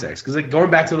in context. Because going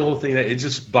back to the whole thing, it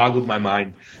just boggled my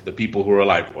mind. The people who are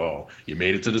like, "Well, you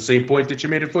made it to the same point that you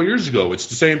made it 4 years ago. It's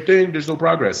the same thing. There's no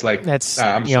progress." Like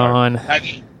I'm yawn.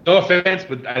 Sorry. No offense,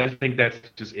 but I think that's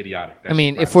just idiotic.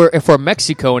 If we're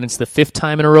Mexico and it's the 5th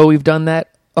time in a row we've done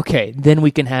that, okay, then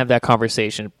we can have that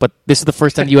conversation. But this is the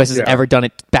first time the U.S. has ever done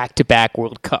it back-to-back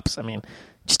World Cups. I mean,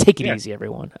 just take it easy,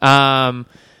 everyone.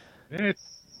 It's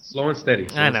slow and steady.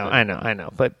 I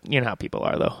know. But you know how people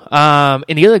are, though.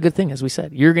 And the other good thing, as we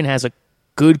said, Jurgen has a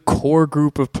good core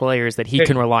group of players that he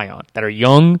can rely on, that are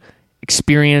young,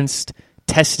 experienced,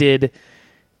 tested.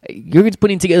 Jurgen's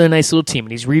putting together a nice little team,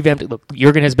 and he's revamped it. Look,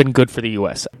 Jurgen has been good for the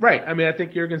U.S. Right. I mean, I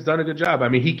think Jurgen's done a good job. I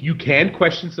mean, you can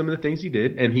question some of the things he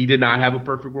did, and he did not have a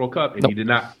perfect World Cup, and he did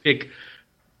not pick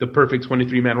the perfect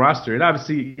 23-man roster. And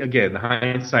obviously, again,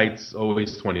 hindsight's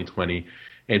always 20/20,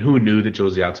 and who knew that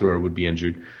Jose Altuve would be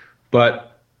injured.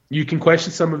 But you can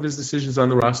question some of his decisions on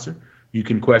the roster. You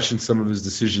can question some of his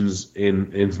decisions in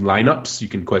lineups. You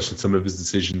can question some of his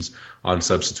decisions on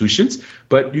substitutions.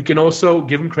 But you can also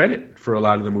give him credit for a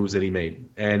lot of the moves that he made.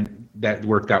 And that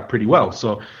worked out pretty well.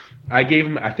 So I gave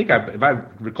him, if I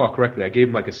recall correctly, I gave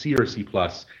him like a C or a C+.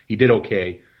 He did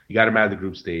okay. You got him out of the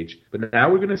group stage. But now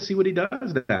we're going to see what he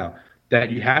does now. That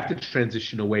you have to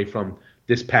transition away from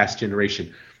this past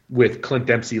generation with Clint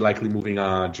Dempsey likely moving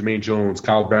on, Jermaine Jones,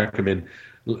 Kyle Beckerman,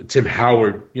 Tim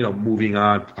Howard, moving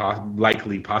on,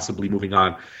 possibly moving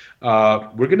on.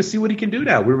 We're going to see what he can do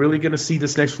now. We're really going to see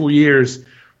this next 4 years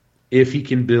if he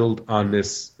can build on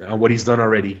this, on what he's done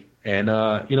already. And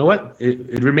you know what?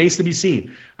 It remains to be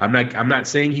seen. I'm not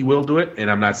saying he will do it,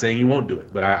 and I'm not saying he won't do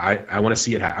it. But I want to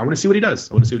see it. I want to see what he does.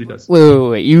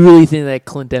 Wait. You really think that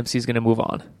Clint Dempsey is going to move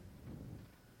on?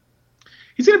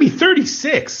 He's going to be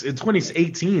 36 in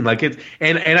 2018. Like it,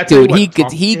 and I tell you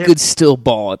what, he could still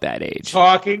ball at that age.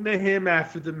 Talking to him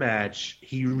after the match,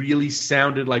 he really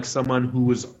sounded like someone who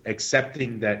was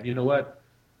accepting that, you know what,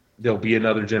 there'll be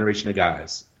another generation of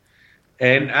guys.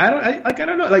 And I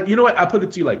don't know. Like, you know what? I'll put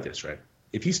it to you like this, right?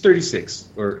 If he's 36,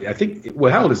 or I think,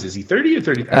 how old is he? Is he 30 or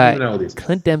 30? I don't know how old he is.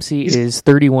 Clint Dempsey is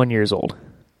 31 years old.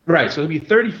 Right, so he'll be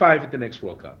 35 at the next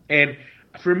World Cup. And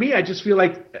for me, I just feel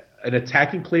like an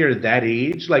attacking player that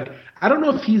age, like I don't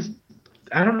know if he's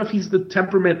the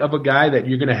temperament of a guy that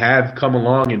you're going to have come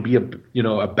along and be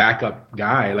a backup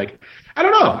guy. Like I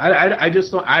don't know. I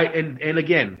just don't. And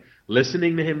again,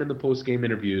 listening to him in the post game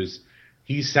interviews,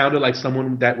 he sounded like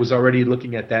someone that was already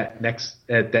looking at that next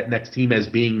team as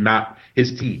being not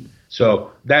his team.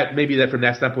 So that maybe that from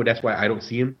that standpoint, that's why I don't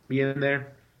see him being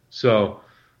there. So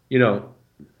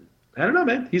I don't know,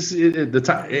 man. He's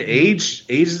the age.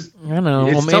 I know.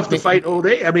 It's tough to fight old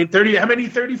age. I mean, how many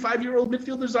 35-year-old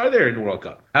midfielders are there in the World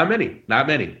Cup? How many? Not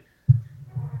many.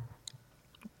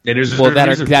 And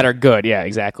that are good. Yeah,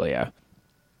 exactly. Yeah.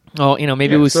 Oh,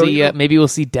 maybe we'll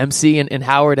see Dempsey and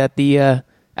Howard at the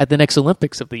next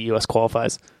Olympics if the U.S.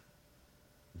 qualifies.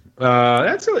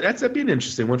 That'd be an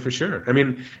interesting one for sure. I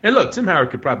mean, and look, Tim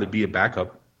Howard could probably be a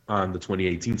backup on the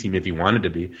 2018 team if he wanted to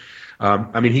be.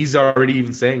 I mean, he's already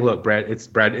even saying, look, Brad,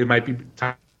 it might be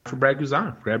time for Brad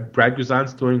Guzan. Brad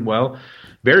Guzan's doing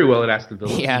very well at Aston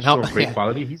Villa. Yeah, he's great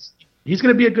quality. He's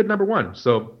going to be a good number one.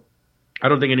 So I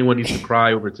don't think anyone needs to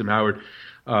cry over Tim Howard.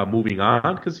 moving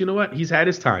on, because you know what? He's had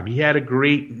his time. He had a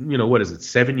great,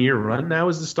 7-year run now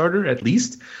as the starter, at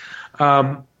least.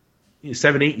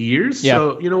 7-8 years. Yeah.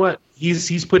 So you know what?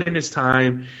 He's put in his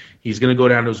time. He's going to go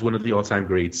down as one of the all-time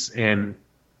greats. And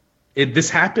this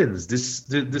happens. This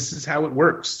is how it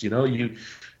works.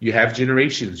 You have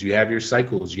generations. You have your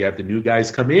cycles. You have the new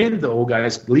guys come in. The old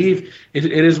guys leave. It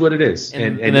is what it is.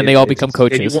 And then they all become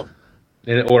coaches.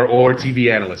 Or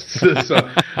TV analysts.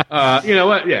 So, you know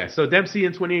what? Yeah. So Dempsey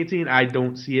in 2018, I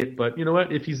don't see it. But you know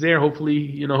what? If he's there, hopefully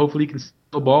he can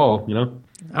still ball.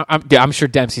 I'm sure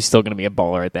Dempsey's still going to be a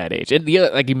baller at that age. And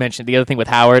like you mentioned, the other thing with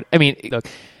Howard, I mean, look,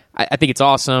 I think it's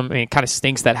awesome. I mean, it kind of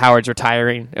stinks that Howard's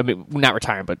retiring. I mean, not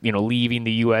retiring, but leaving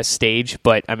the U.S. stage.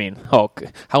 But I mean, how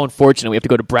unfortunate we have to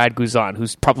go to Brad Guzan,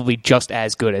 who's probably just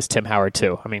as good as Tim Howard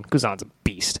too. I mean, Guzan's a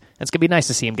beast. It's gonna be nice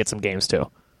to see him get some games too.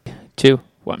 2,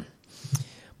 1.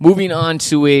 Moving on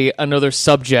to another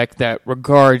subject that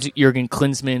regards Jurgen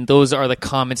Klinsmann. Those are the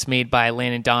comments made by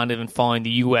Landon Donovan following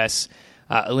the U.S.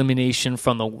 Elimination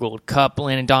from the World Cup.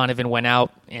 Landon Donovan went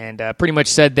out and pretty much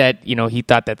said that he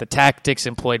thought that the tactics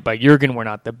employed by Jurgen were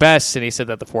not the best, and he said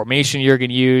that the formation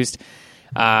Jurgen used,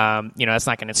 that's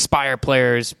not going to inspire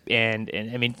players. And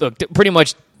I mean, look, pretty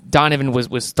much Donovan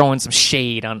was throwing some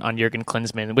shade on Jurgen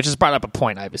Klinsmann, which has brought up a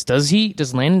point. Ivis,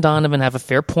 does Landon Donovan have a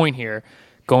fair point here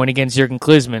going against Jurgen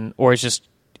Klinsmann, or is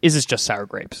this just sour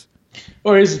grapes?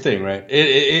 Or here's the thing, right?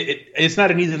 It's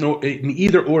not an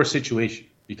either or situation,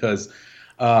 because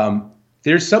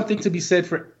there's something to be said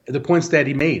for the points that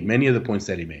he made, many of the points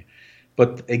that he made.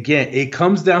 But again, it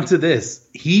comes down to this.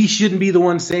 He shouldn't be the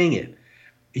one saying it.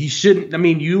 He shouldn't. I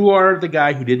mean, you are the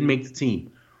guy who didn't make the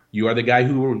team. You are the guy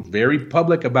who were very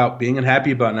public about being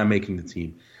unhappy about not making the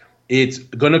team. It's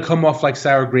going to come off like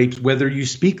sour grapes, whether you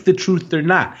speak the truth or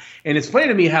not. And it's funny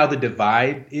to me how the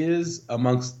divide is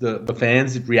amongst the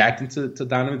fans reacting to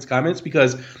Donovan's comments,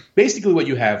 because basically what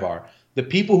you have are the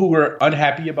people who were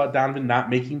unhappy about Donovan not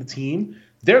making the team.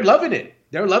 They're loving it.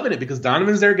 They're loving it because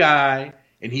Donovan's their guy,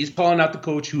 and he's calling out the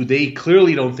coach who they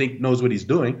clearly don't think knows what he's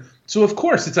doing. So, of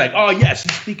course, it's like, oh, yes,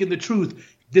 he's speaking the truth.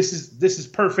 This is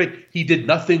perfect. He did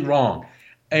nothing wrong.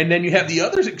 And then you have the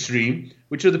other extreme,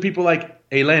 which are the people like,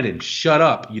 hey, Landon, shut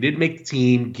up. You didn't make the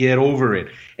team. Get over it.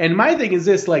 And my thing is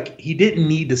this, like, he didn't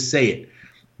need to say it.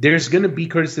 There's going to be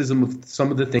criticism of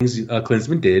some of the things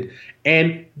Klinsmann did,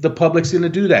 and the public's going to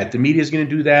do that. The media's going to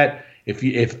do that.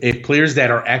 If players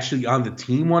that are actually on the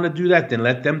team want to do that, then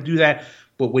let them do that.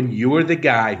 But when you're the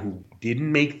guy who didn't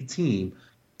make the team,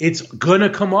 it's going to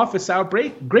come off as sour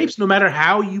grapes, no matter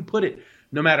how you put it.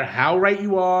 No matter how right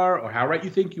you are or how right you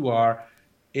think you are,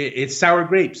 it's sour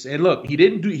grapes. And look, he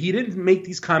didn't make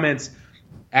these comments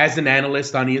as an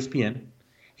analyst on ESPN.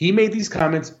 He made these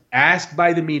comments asked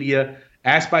by the media,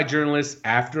 asked by journalists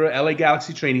after a LA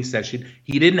Galaxy training session.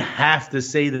 He didn't have to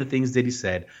say the things that he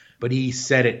said, but he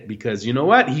said it because you know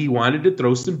what? He wanted to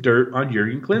throw some dirt on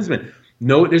Jurgen Klinsmann.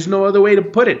 No, there's no other way to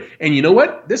put it. And you know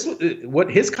what? What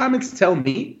his comments tell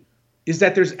me is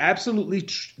that there's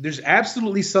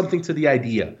absolutely something to the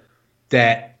idea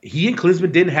that he and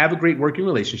Klinsmann didn't have a great working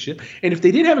relationship. And if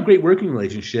they didn't have a great working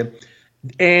relationship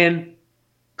and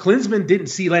Klinsmann didn't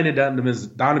see Landon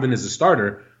Donovan as a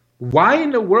starter, why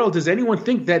in the world does anyone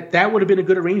think that would have been a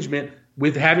good arrangement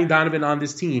with having Donovan on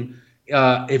this team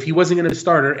if he wasn't going to be a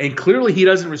starter? And clearly he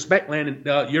doesn't respect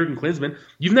Jurgen Klinsmann.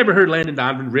 You've never heard Landon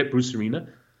Donovan rip Bruce Arena,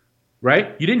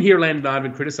 right? You didn't hear Landon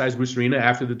Donovan criticize Bruce Arena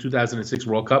after the 2006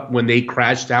 World Cup when they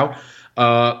crashed out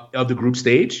of the group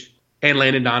stage. And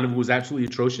Landon Donovan was absolutely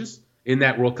atrocious in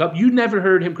that World Cup. You never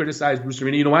heard him criticize Bruce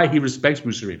Arena. You know why? He respects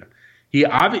Bruce Arena. He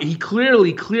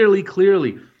clearly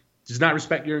does not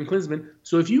respect Jurgen Klinsmann.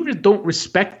 So if you don't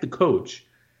respect the coach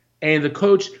and the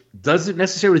coach doesn't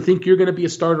necessarily think you're going to be a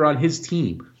starter on his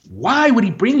team, why would he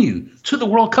bring you to the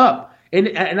World Cup?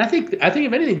 And I think if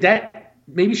anything, that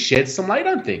maybe sheds some light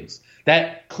on things.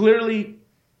 That clearly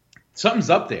something's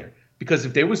up there. Because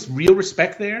if there was real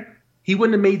respect there, he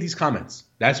wouldn't have made these comments.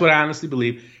 That's what I honestly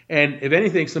believe. And if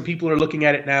anything, some people are looking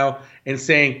at it now and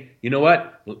saying, you know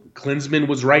what? Klinsmann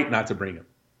was right not to bring him.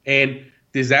 And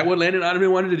is that what Landon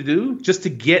Donovan wanted to do? Just to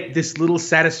get this little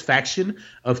satisfaction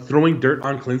of throwing dirt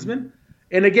on Klinsmann?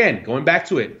 And again, going back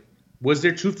to it, was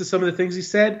there truth to some of the things he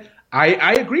said?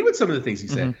 I agree with some of the things he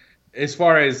said. As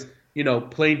far as,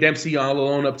 playing Dempsey all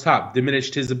alone up top,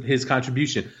 diminished his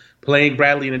contribution. Playing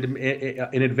Bradley in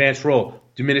an advanced role,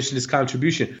 diminished his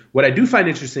contribution. What I do find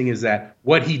interesting is that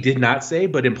what he did not say,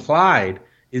 but implied,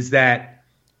 is that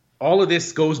all of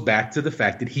this goes back to the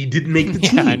fact that he didn't make the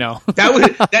team. Yeah, I know.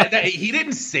 He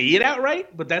didn't say it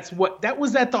outright, but that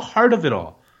was at the heart of it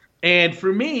all. And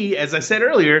for me, as I said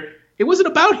earlier, It wasn't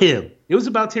about him. It was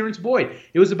about Terrence Boyd.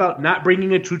 It was about not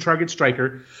bringing a true target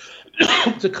striker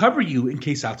to cover you in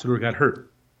case Altidore got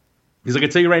hurt. Because I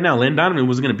can tell you right now, Landon Donovan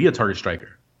wasn't going to be a target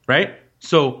striker, right?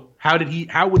 So how would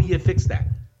he have fixed that?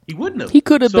 He wouldn't have. He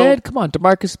could have been. Come on,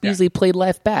 DeMarcus Beasley played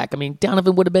left back. I mean,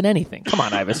 Donovan would have been anything. Come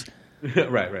on, Ivis.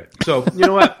 Right. So, you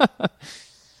know what?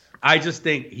 I just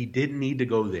think he didn't need to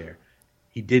go there.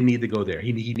 He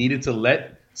needed to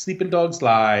let sleeping dogs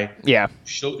lie. Yeah.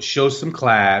 Show some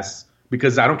class.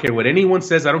 Because I don't care what anyone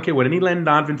says. I don't care what any Landon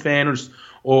Donovan fan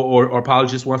or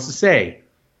apologist wants to say.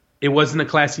 It wasn't a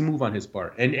classy move on his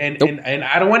part. And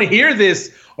I don't want to hear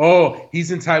this. Oh,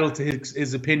 he's entitled to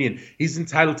his opinion. He's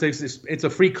entitled to it's a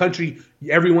free country.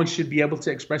 Everyone should be able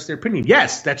to express their opinion.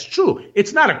 Yes, that's true.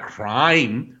 It's not a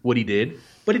crime what he did,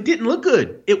 but it didn't look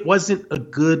good. It wasn't a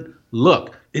good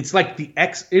look. It's like the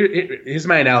ex. Here's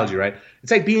my analogy, right?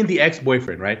 It's like being the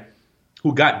ex-boyfriend, right,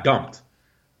 who got dumped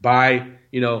by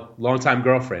longtime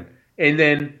girlfriend, and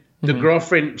then the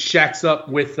girlfriend shacks up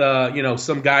with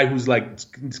some guy who's like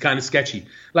it's kind of sketchy.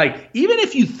 Like, even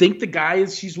if you think the guy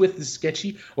she's with is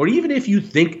sketchy, or even if you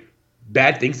think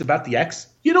bad things about the ex,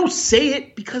 you don't say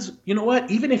it, because you know what?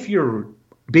 Even if you're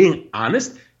being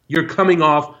honest, you're coming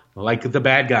off like the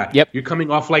bad guy. Yep. You're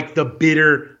coming off like the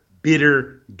bitter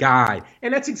guy.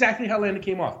 And that's exactly how Landon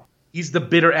came off. He's the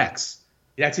bitter ex.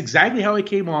 That's exactly how he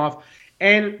came off.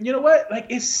 And you know what?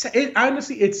 Like,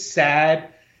 honestly, it's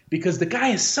sad, because the guy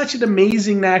has such an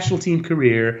amazing national team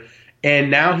career,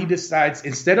 and now he decides,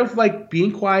 instead of like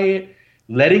being quiet,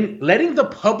 letting the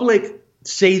public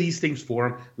say these things for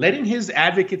him, letting his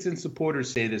advocates and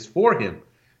supporters say this for him,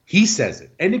 he says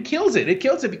it, and it kills it. It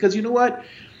kills it, because you know what?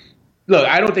 Look,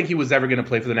 I don't think he was ever going to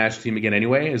play for the national team again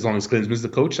anyway, as long as Klinsmann's the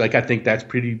coach. Like, I think that's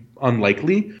pretty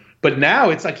unlikely. But now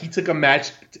it's like he took a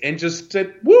match and just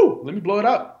said, "Woo, let me blow it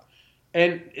up,"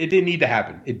 and it didn't need to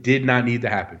happen. It did not need to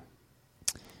happen.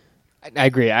 I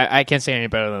agree. I can't say any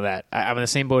better than that. I'm in the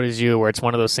same boat as you, where it's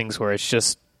one of those things where it's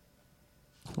just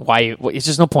it's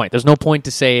just no point. There's no point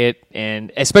to say it,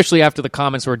 and especially after the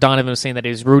comments where Donovan was saying that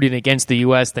he was rooting against the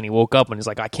U.S., then he woke up and he's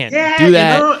like, "I can't do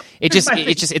that."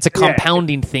 It's a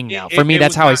compounding thing now. For me,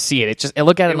 that's how I see it. I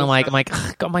look at it and I'm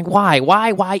like,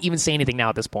 why even say anything now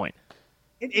at this point?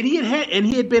 And he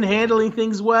had been handling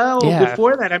things well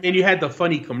before that. I mean, you had the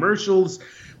funny commercials.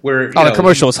 Where the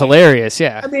commercial was hilarious,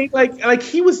 yeah. I mean, like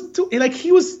he was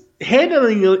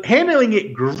handling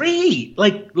it great.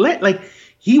 Like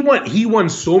he won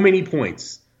so many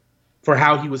points for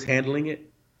how he was handling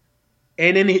it,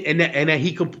 and then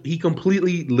he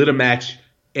completely lit a match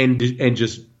and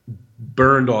just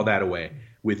burned all that away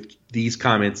with these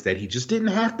comments that he just didn't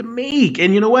have to make.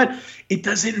 And you know what? It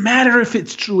doesn't matter if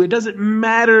it's true. It doesn't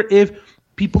matter if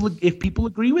people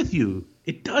agree with you.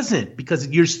 It doesn't, because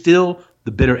you're still the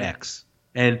bitter ex,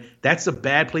 and that's a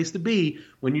bad place to be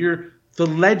when you're the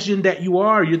legend that you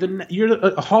are. You're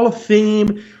a Hall of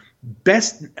Fame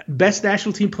best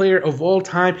national team player of all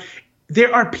time.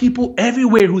 There are people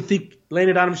everywhere who think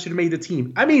Landon Donovan should have made the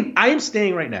team. I mean, I am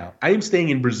staying right now. I am staying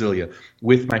in Brasilia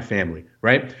with my family.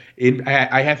 Right,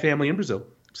 I have family in Brazil.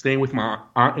 I'm staying with my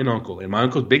aunt and uncle, and my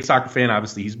uncle's a big soccer fan.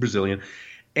 Obviously, he's Brazilian,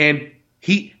 and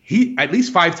He at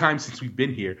least 5 times since we've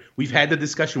been here, we've had the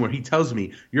discussion where he tells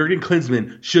me Jurgen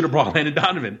Klinsmann should have brought Landon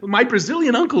Donovan. My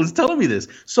Brazilian uncle is telling me this.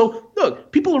 So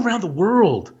look, people around the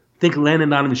world think Landon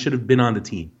Donovan should have been on the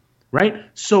team, right?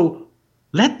 So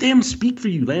let them speak for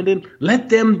you, Landon. Let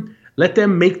them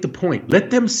make the point. Let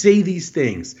them say these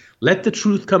things. Let the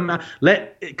truth come out.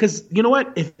 Because you know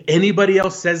what? If anybody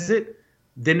else says it,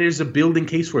 then there's a building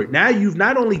case for it. Now you've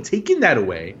not only taken that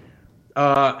away.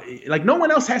 Like no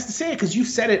one else has to say it because you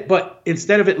said it, but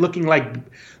instead of it looking like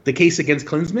the case against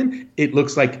Klinsmann, it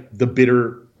looks like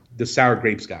the sour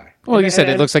grapes guy. Well, like you said,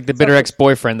 it looks like the bitter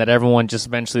ex-boyfriend that everyone just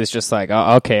eventually is just like,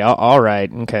 oh, okay, all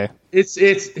right, okay.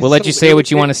 We'll let you say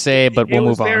what you want to say, but we'll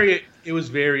move on. It was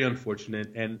very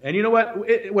unfortunate, and you know what?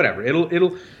 Whatever.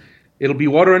 It'll be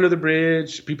water under the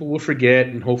bridge. People will forget,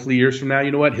 and hopefully years from now,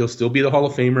 you know what? He'll still be the Hall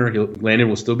of Famer. Landon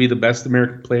will still be the best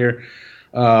American player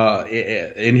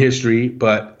in history,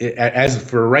 but as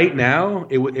for right now,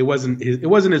 it wasn't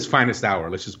his finest hour.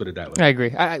 Let's just put it that way. I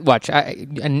agree.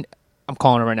 And I'm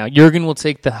calling it right now. Jurgen will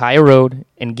take the higher road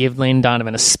and give Landon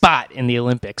Donovan a spot in the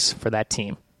Olympics for that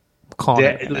team. I'm calling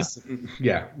it right now.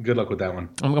 Yeah, good luck with that one.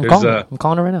 I'm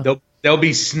calling it right now. There'll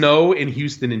be snow in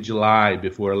Houston in July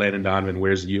before Landon Donovan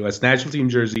wears the U.S. national team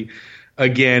jersey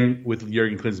again with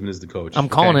Jurgen Klinsmann as the coach. I'm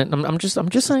calling it. I'm just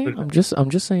saying. I'm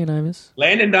just saying, Ivis.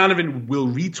 Landon Donovan will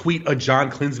retweet a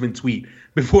John Klinsmann tweet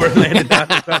before Landon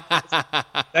Donovan.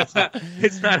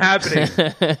 It's not happening.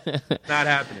 Not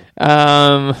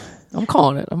happening. I'm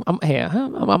calling it. I'm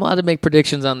allowed to make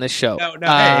predictions on this show. No,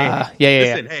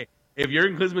 Listen, hey, if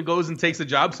Jurgen Klinsmann goes and takes a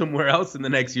job somewhere else in the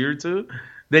next year or two,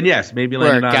 then yes, maybe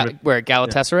Landon Donovan. Where at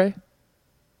Galatasaray? Yeah.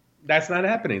 That's not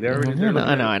happening. They're already.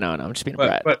 I know. I'm just being a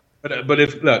brat. But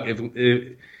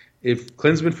if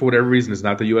Klinsmann for whatever reason is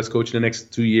not the U.S. coach in the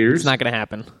next 2 years, it's not going to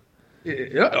happen.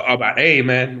 Hey,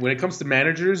 man, when it comes to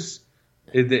managers,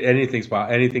 anything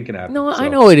can happen. No, so. I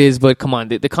know it is, but come on,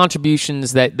 the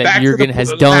contributions that Jurgen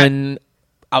has done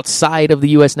outside of the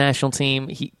U.S. national team,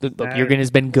 Jurgen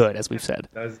has been good, as we've said.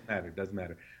 Doesn't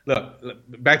matter.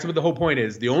 Look, back to what the whole point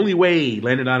is. The only way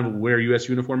Landon Donovan will wear a U.S.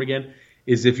 uniform again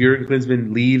is if Jurgen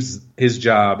Klinsmann leaves his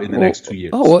job in the next 2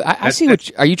 years. Oh, I see.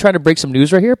 Are you trying to break some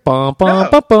news right here? Bum, bum,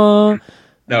 bum, bum.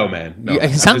 No, man. No,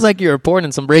 it sounds like you're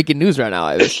reporting some breaking news right now,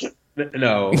 Ives.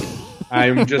 No,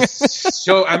 I'm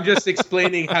just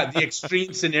explaining how the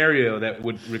extreme scenario that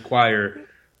would require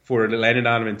for Landon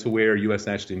Donovan to wear a U.S.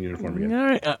 national team uniform again. All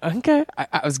right, okay.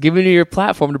 I was giving you your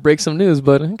platform to break some news,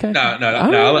 but okay. No.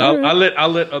 I'll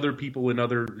let other people and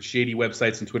other shady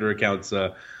websites and Twitter accounts,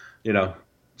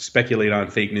 speculate on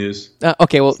fake news.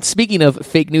 Okay, well, speaking of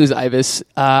fake news, Ivis,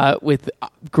 with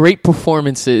great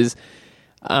performances.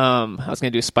 I was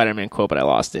going to do a Spider-Man quote, but I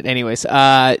lost it. Anyways,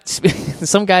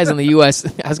 some guys in the U.S.,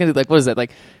 I was going to do what is that?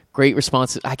 Great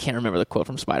response. I can't remember the quote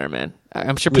from Spider-Man.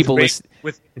 I'm sure people listen.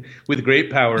 With great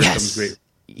power comes great.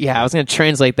 Yeah, I was going to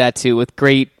translate that too. With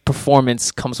great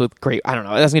performance comes with great. I don't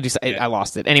know. I was going to do. I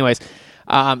lost it. Anyways,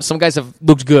 some guys have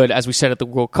looked good, as we said at the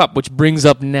World Cup, which brings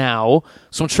up now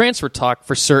some transfer talk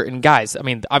for certain guys. I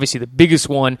mean, obviously the biggest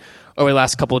one over the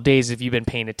last couple of days, if you've been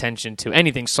paying attention to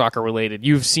anything soccer related,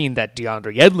 you've seen that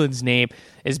DeAndre Yedlin's name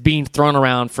is being thrown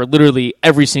around for literally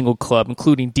every single club,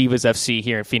 including Divas FC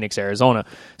here in Phoenix, Arizona.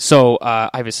 So,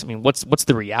 Ivis, I mean, what's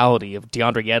the reality of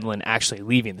DeAndre Yedlin actually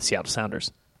leaving the Seattle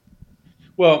Sounders?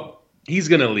 Well, he's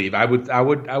going to leave. I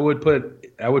would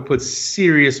put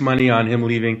serious money on him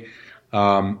leaving.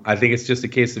 I think it's just a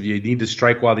case of you need to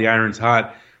strike while the iron's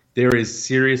hot. There is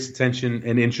serious attention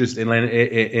and interest in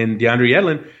DeAndre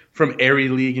Yedlin from every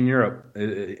league in Europe.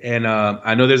 And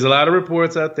I know there's a lot of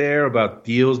reports out there about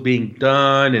deals being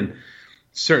done and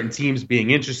certain teams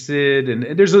being interested.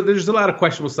 And there's a lot of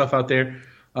questionable stuff out there.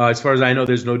 As far as I know,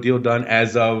 there's no deal done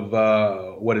as of,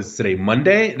 what is today,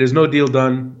 Monday? There's no deal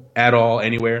done at all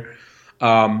anywhere.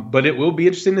 But it will be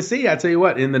interesting to see. I tell you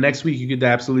what, in the next week, you could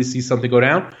absolutely see something go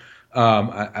down.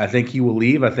 I think he will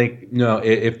leave. I think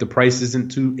if the price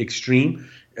isn't too extreme,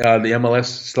 the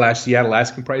MLS/Seattle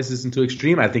asking price isn't too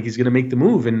extreme, I think he's going to make the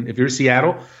move. And if you're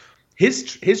Seattle,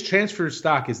 his transfer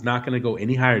stock is not going to go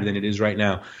any higher than it is right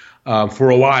now for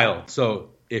a while. So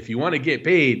if you want to get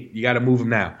paid, you got to move him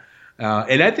now.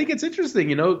 And I think it's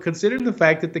interesting, considering the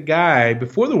fact that the guy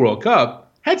before the World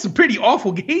Cup had some pretty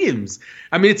awful games.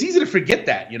 I mean, it's easy to forget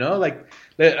that,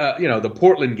 the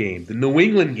Portland game, the New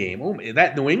England game. Oh,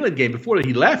 that New England game before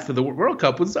he left for the World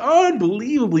Cup was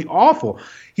unbelievably awful.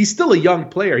 He's still a young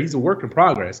player. He's a work in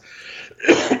progress.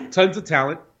 Tons of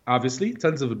talent, obviously,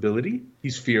 tons of ability.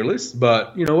 He's fearless,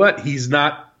 but you know what? He's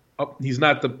not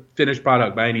the finished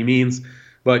product by any means.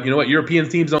 But you know what? European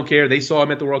teams don't care. They saw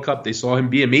him at the World Cup. They saw him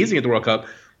be amazing at the World Cup.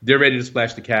 They're ready to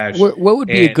splash the cash. What would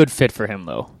be a good fit for him,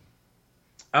 though?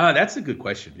 That's a good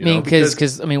question.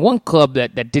 Because one club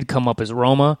that did come up is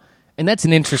Roma, and that's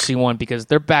an interesting one because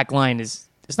their back line is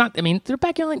not. I mean, their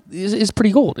back line is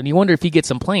pretty old, and you wonder if he gets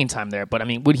some playing time there. But I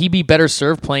mean, would he be better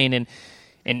served playing in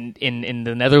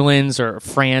the Netherlands or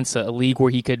France, a league where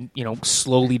he could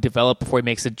slowly develop before he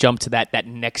makes a jump to that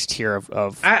next tier of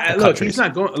look, he's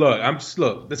not going. Look,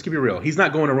 let's keep it real. He's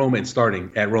not going to Roma and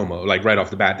starting at Roma right off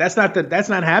the bat. That's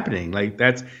not happening.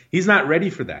 He's not ready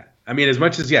for that. I mean, as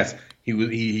much as yes.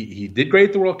 He did great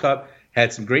at the World Cup,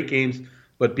 had some great games,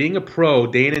 but being a pro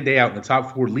day in and day out in the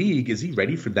top 4 league, is he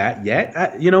ready for that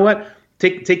yet? You know what?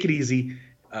 Take it easy.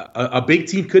 A big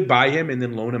team could buy him and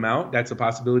then loan him out. That's a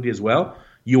possibility as well.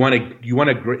 You want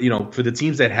to for the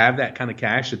teams that have that kind of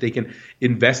cash that they can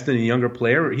invest in a younger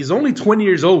player. He's only 20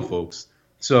 years old, folks.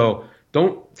 So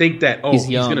don't think that he's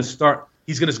going to start.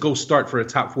 He's going to go start for a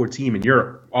top 4 team in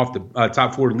Europe off the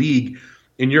top 4 league.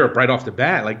 In Europe, right off the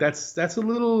bat, that's a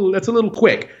little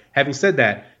quick. Having said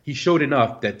that, he showed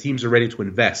enough that teams are ready to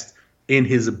invest in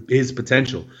his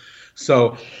potential.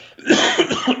 So,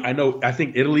 I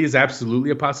think Italy is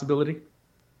absolutely a possibility,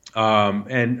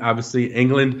 and obviously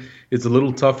England is a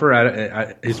little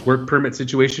tougher. His work permit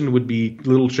situation would be a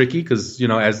little tricky because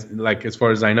as far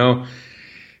as I know,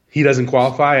 he doesn't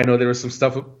qualify. I know there was some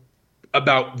stuff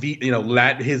about his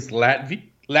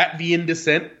Latvian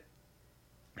descent.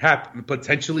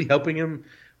 Potentially helping him.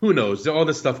 Who knows? All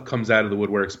this stuff comes out of the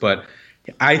woodworks, but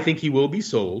I think he will be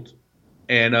sold.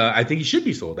 And I think he should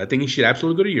be sold. I think he should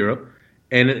absolutely go to Europe.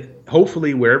 And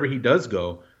hopefully wherever he does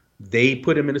go, they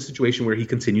put him in a situation where he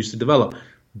continues to develop.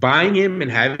 Buying him and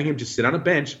having him just sit on a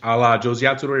bench, a la Jose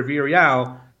Altuve or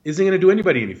Villarreal, isn't going to do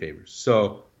anybody any favors.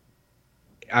 So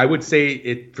I would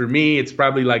say for me, it's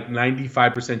probably like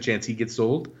 95% chance he gets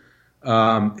sold.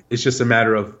 It's just a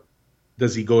matter of,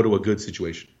 does he go to a good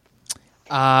situation?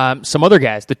 Some other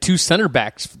guys, the two center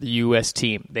backs for the U.S.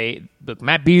 team.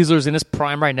 Matt Beasler's in his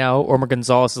prime right now. Omar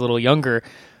Gonzalez is a little younger.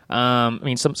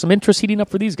 Some interest heating up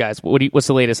for these guys. What's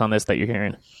the latest on this that you're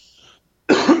hearing?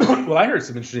 Well, I heard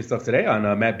some interesting stuff today on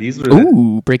Matt Beasler.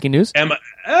 Ooh, breaking news. I'm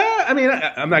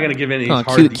not going to give any hard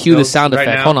details. Cue the sound effect.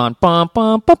 Now. Hold on. Bum,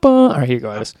 bum, bum, bum. All right, here you go,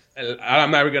 Elvis.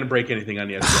 I'm not going to break anything on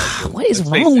the SBI. What is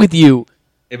wrong with you?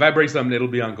 If I break something, it'll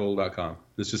be on gold.com.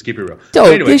 Let's just keep it real.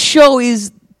 Anyway, this show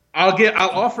is... I'll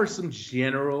offer some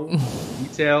general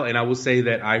detail, and I will say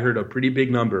that I heard a pretty big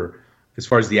number as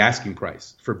far as the asking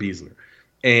price for Beasler.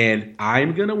 And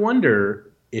I'm going to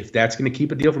wonder if that's going to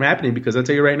keep a deal from happening, because I'll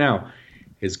tell you right now,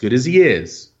 as good as he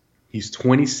is, he's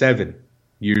 27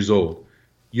 years old.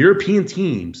 European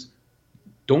teams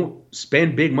don't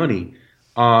spend big money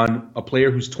on a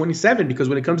player who's 27, because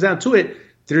when it comes down to it,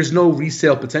 there's no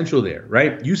resale potential there,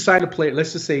 right? You sign a player,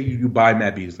 let's just say you buy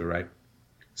Matt Beasler, right?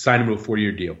 Sign him to a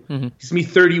 4-year deal. Mm-hmm. He's going to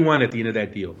be 31 at the end of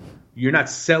that deal. You're not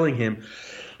selling him.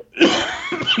 You're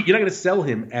not going to sell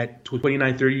him at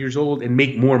 29, 30 years old and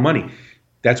make more money.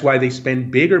 That's why they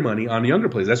spend bigger money on younger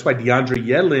players. That's why DeAndre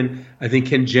Yedlin, I think,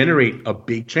 can generate a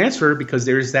big transfer, because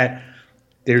there's that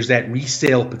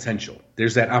resale potential.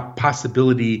 There's that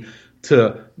possibility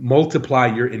to multiply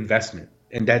your investment.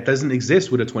 And that doesn't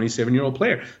exist with a 27-year-old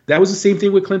player. That was the same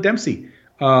thing with Clint Dempsey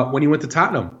when he went to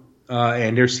Tottenham.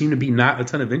 And there seemed to be not a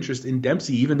ton of interest in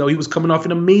Dempsey, even though he was coming off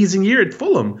an amazing year at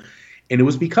Fulham. And it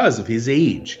was because of his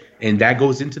age. And that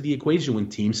goes into the equation when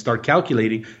teams start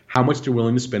calculating how much they're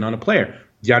willing to spend on a player.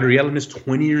 DeAndre Yedlin is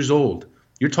 20 years old.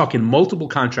 You're talking multiple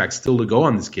contracts still to go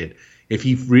on this kid. If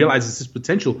he realizes his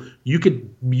potential, you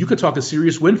could talk a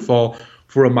serious windfall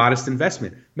for a modest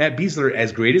investment. Matt Beasler,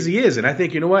 as great as he is, and I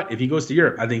think, you know what, if he goes to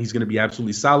Europe, I think he's going to be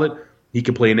absolutely solid. He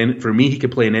could play he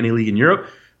could play in any league in Europe.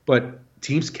 But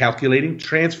teams calculating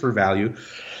transfer value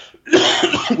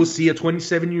will see a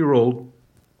 27-year-old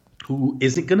who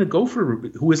isn't going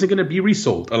to be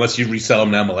resold unless you resell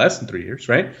him to MLS in 3 years,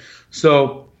 right?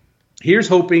 So here's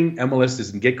hoping MLS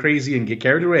doesn't get crazy and get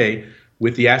carried away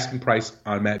with the asking price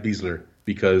on Matt Beasler,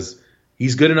 because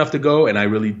he's good enough to go, and I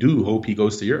really do hope he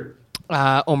goes to Europe.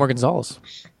 Omar Gonzalez,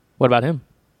 what about him?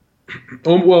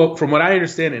 Well, from what I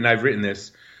understand, and I've written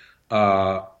this,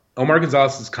 Omar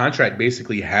Gonzalez's contract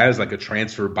basically has like a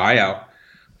transfer buyout.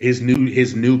 His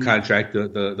new contract,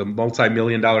 the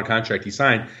multi-million-dollar contract he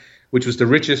signed, which was the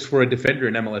richest for a defender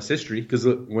in MLS history, because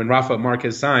when Rafa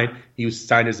Marquez signed, he was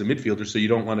signed as a midfielder, so you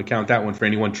don't want to count that one for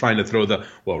anyone trying to throw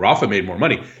Rafa made more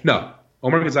money. No,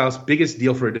 Omar Gonzalez, biggest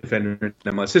deal for a defender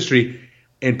in MLS history,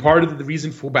 and part of the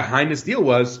reason behind this deal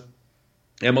was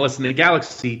MLS and the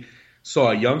Galaxy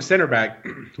saw a young center back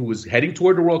who was heading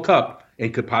toward the World Cup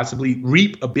and could possibly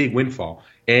reap a big windfall.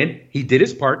 And he did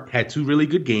his part, had 2 really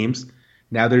good games.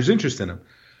 Now there's interest in him.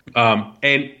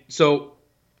 And so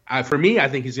for me, I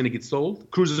think he's going to get sold.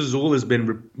 Cruz Azul has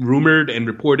been rumored and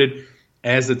reported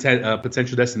as a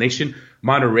potential destination.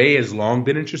 Monterrey has long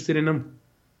been interested in him.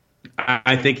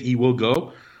 I think he will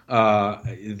go.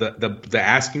 The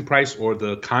asking price or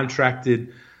the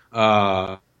contracted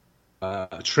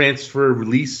transfer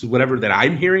release, whatever that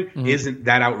I'm hearing, isn't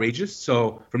that outrageous.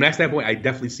 So from that standpoint, I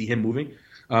definitely see him moving.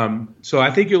 So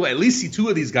I think you'll at least see 2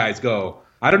 of these guys go.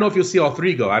 I don't know if you'll see all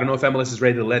 3 go. I don't know if MLS is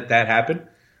ready to let that happen.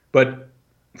 But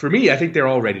for me, I think they're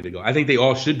all ready to go. I think they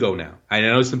all should go now. I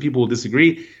know some people will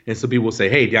disagree, and some people will say,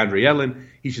 hey, DeAndre Yedlin,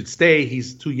 he should stay.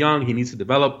 He's too young. He needs to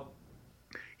develop.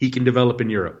 He can develop in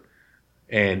Europe.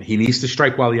 And he needs to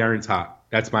strike while the iron's hot.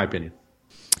 That's my opinion.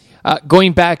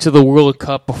 Going back to the World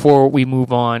Cup before we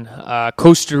move on,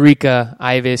 Costa Rica,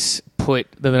 Ives put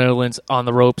the Netherlands on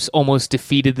the ropes, almost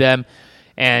defeated them.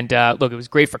 And look, it was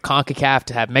great for CONCACAF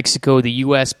to have Mexico, the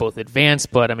U.S. both advance,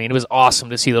 but I mean, it was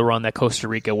awesome to see the run that Costa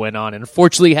Rica went on. And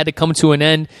unfortunately, it had to come to an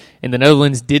end, and the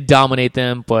Netherlands did dominate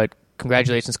them. But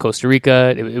congratulations, Costa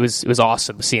Rica! It was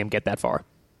awesome to see them get that far.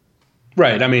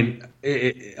 Right. I mean,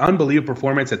 unbelievable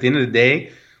performance. At the end of the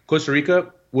day, Costa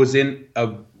Rica was in a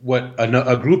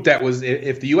group that was,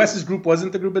 if the U.S.'s group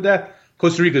wasn't the group of death,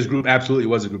 Costa Rica's group absolutely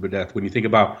was a group of death. When you think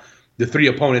about the 3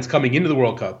 opponents coming into the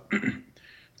World Cup,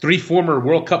 3 former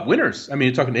World Cup winners. I mean,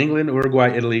 you're talking England,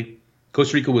 Uruguay, Italy.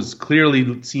 Costa Rica was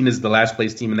clearly seen as the last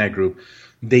place team in that group.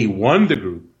 They won the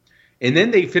group. And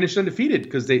then they finished undefeated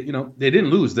because they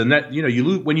didn't lose. The net, you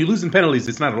lose when you lose in penalties.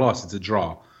 It's not a loss; it's a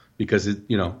draw because Yes,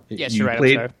 you you're right.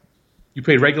 played you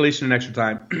played regulation and extra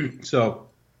time. So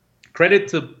credit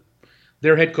to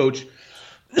their head coach,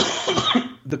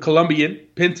 the Colombian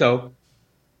Pinto,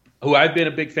 who I've been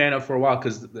a big fan of for a while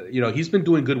because he's been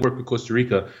doing good work with Costa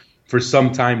Rica for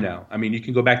some time now. I mean, you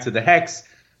can go back to the Hex,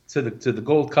 to the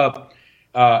Gold Cup.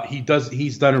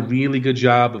 He's done a really good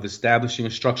job of establishing a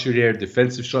structure there,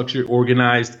 defensive structure,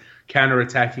 organized,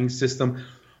 counterattacking system,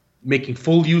 making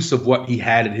full use of what he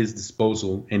had at his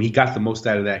disposal, and he got the most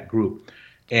out of that group.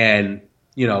 And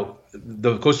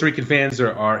the Costa Rican fans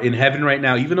are in heaven right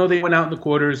now, even though they went out in the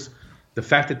quarters. The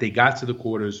fact that they got to the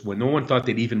quarters when no one thought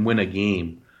they'd even win a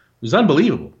game was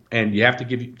unbelievable. And you have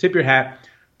to tip your hat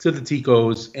to the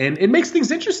Ticos, and it makes things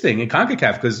interesting in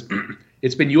CONCACAF because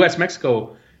it's been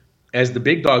U.S.-Mexico as the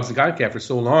big dogs in CONCACAF for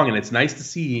so long, and it's nice to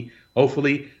see,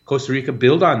 hopefully, Costa Rica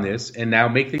build on this and now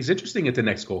make things interesting at the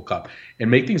next Gold Cup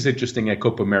and make things interesting at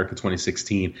Copa America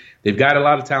 2016. They've got a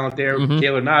lot of talent there.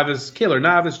 Keylor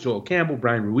Navas, Joel Campbell,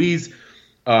 Brian Ruiz,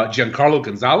 Giancarlo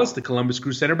Gonzalez, the Columbus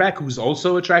Crew center back, who's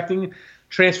also attracting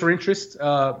transfer interest.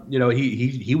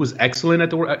 He was excellent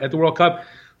at the World Cup.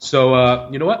 So,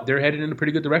 you know what? They're headed in a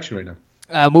pretty good direction right now.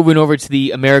 Moving over to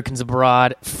the Americans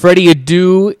abroad, Freddie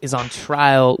Adu is on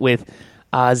trial with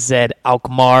AZ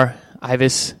Alkmaar.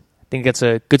 Ivis, I think that's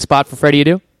a good spot for Freddie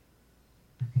Adu.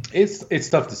 It's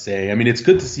tough to say. I mean, it's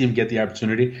good to see him get the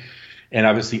opportunity. And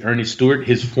obviously, Ernie Stewart,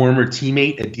 his former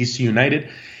teammate at DC United,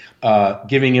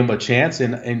 giving him a chance.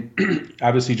 And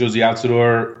obviously, Josie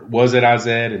Altidore was at AZ,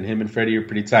 and him and Freddie are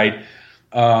pretty tight.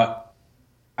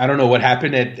 I don't know what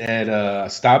happened at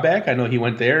Stabæk. I know he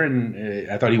went there, and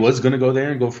I thought he was going to go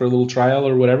there and go for a little trial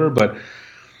or whatever. But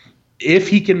if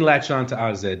he can latch on to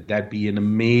AZ, that'd be an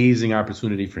amazing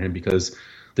opportunity for him because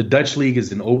the Dutch league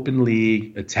is an open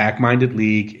league, attack-minded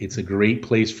league. It's a great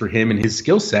place for him and his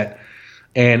skill set.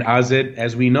 And AZ,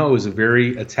 as we know, is a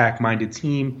very attack-minded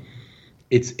team.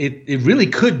 It really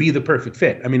could be the perfect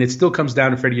fit. I mean, it still comes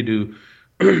down to Freddie Adu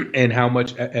and how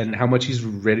much he's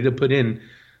ready to put in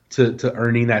to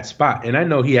earning that spot. And I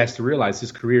know he has to realize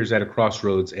his career is at a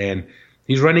crossroads and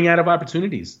he's running out of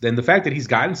opportunities. Then the fact that he's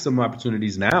gotten some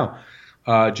opportunities now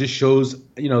just shows,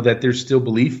 that there's still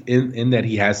belief in that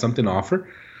he has something to offer.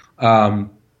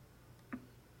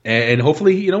 And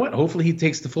hopefully, hopefully he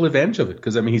takes the full advantage of it.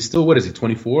 Because, I mean, he's still, what is he,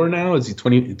 24 now? Is he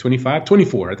 25?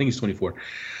 24. I think he's 24.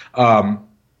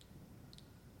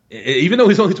 Even though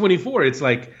he's only 24, it's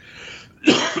like,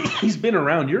 he's been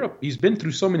around Europe. He's been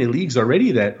through so many leagues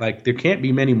already that there can't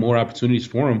be many more opportunities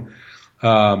for him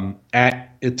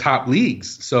at top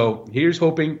leagues. So here's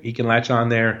hoping he can latch on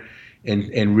there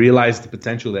and realize the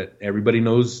potential that everybody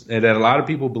knows and that a lot of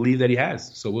people believe that he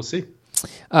has. So we'll see.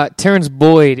 Terrence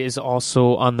Boyd is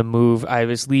also on the move. I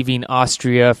was leaving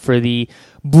Austria for the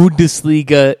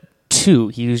Bundesliga 2.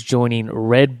 He was joining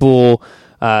Red Bull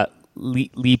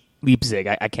Leipzig.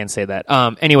 I can't say that.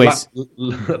 Anyways.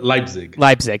 Leipzig.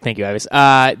 Thank you, Ivis.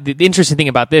 The interesting thing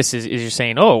about this is you're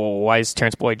saying, why is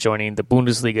Terrence Boyd joining the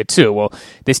Bundesliga too? Well,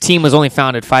 this team was only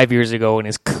founded 5 years ago and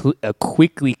is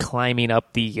quickly climbing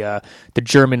up the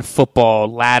German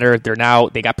football ladder.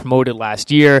 They got promoted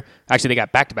last year. Actually, they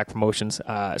got back-to-back promotions.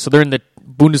 So they're in the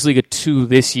Bundesliga 2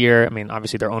 this year. I mean,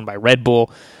 obviously they're owned by Red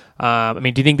Bull. Do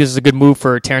you think this is a good move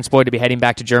for Terrence Boyd to be heading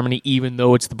back to Germany, even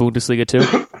though it's the Bundesliga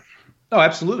 2? Oh,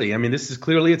 absolutely. I mean, this is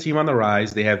clearly a team on the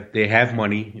rise. They have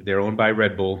money. They're owned by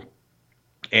Red Bull,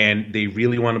 and they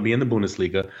really want to be in the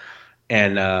Bundesliga.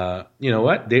 And you know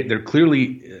what? They're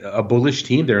clearly a bullish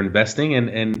team. They're investing,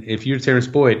 and if you're Terrence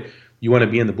Boyd, you want to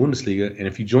be in the Bundesliga. And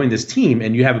if you join this team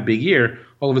and you have a big year,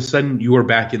 all of a sudden you are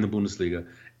back in the Bundesliga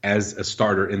as a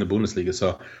starter in the Bundesliga.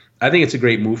 So I think it's a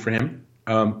great move for him.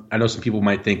 I know some people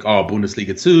might think,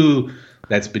 Bundesliga 2,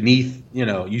 that's beneath.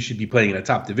 You should be playing in a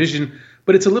top division.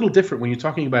 But it's a little different when you're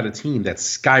talking about a team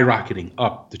that's skyrocketing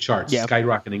up the charts,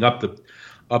 skyrocketing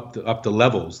up the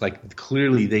levels. Like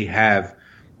clearly they have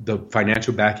the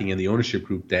financial backing and the ownership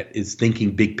group that is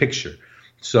thinking big picture.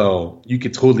 So you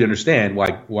could totally understand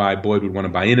why Boyd would want to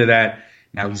buy into that.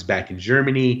 Now he's back in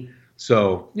Germany.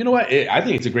 So you know what? I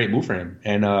think it's a great move for him.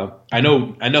 And I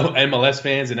know MLS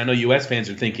fans and I know US fans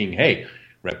are thinking, hey,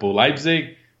 Red Bull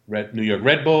Leipzig, New York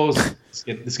Red Bulls,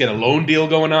 let's get a loan deal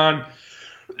going on.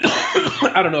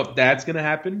 I don't know if that's going to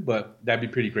happen, but that'd be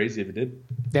pretty crazy if it did.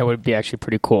 That would be actually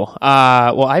pretty cool.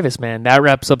 Well, Ivis, man, that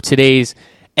wraps up today's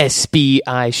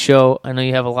SBI show. I know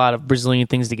you have a lot of Brazilian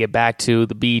things to get back to,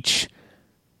 the beach,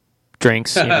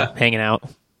 drinks, hanging out.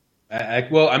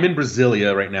 I'm in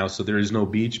Brasilia right now, so there is no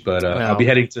beach, but I'm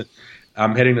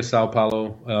heading to Sao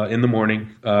Paulo in the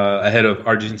morning ahead of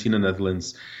Argentina,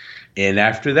 Netherlands. And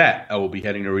after that, I will be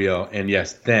heading to Rio. And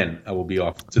yes, then I will be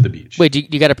off to the beach. Wait,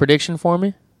 you got a prediction for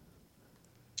me?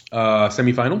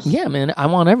 Semifinals? Yeah, man. I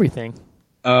want everything.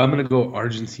 I'm gonna go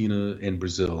Argentina and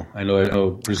Brazil. I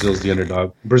know Brazil's the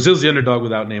underdog. Brazil's the underdog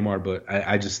without Neymar, but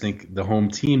I just think the home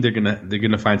team they're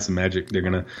gonna find some magic.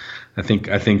 I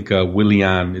think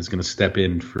Willian is gonna step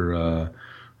in for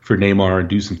Neymar and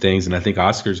do some things, and I think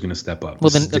Oscar's gonna step up.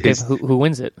 Well, then okay, who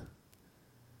wins it?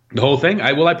 The whole thing.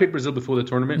 I picked Brazil before the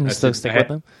tournament. You still stick with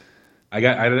them? I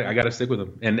got to stick with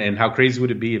them. And how crazy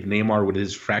would it be if Neymar with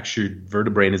his fractured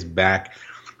vertebrae in his back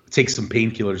takes some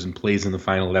painkillers and plays in the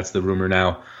final? That's the rumor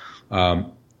now.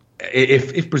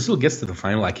 If Brazil gets to the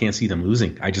final, I can't see them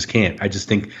losing. I just can't. I just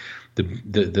think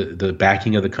the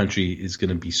backing of the country is going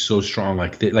to be so strong.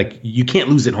 Like you can't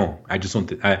lose at home. I just don't.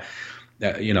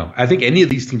 I think any of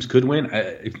these teams could win.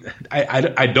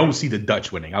 I don't see the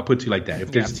Dutch winning. I'll put it to you like that.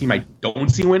 If there's a team I don't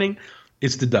see winning,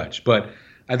 it's the Dutch. But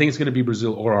I think it's going to be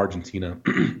Brazil or Argentina.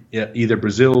 Either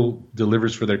Brazil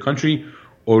delivers for their country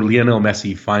or Lionel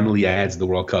Messi finally adds the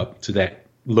World Cup to that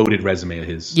loaded resume of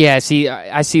his. Yeah, see,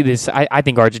 I see this. I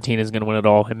think Argentina is going to win it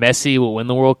all. And Messi will win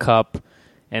the World Cup,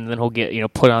 and then he'll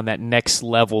get put on that next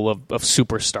level of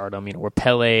superstardom, where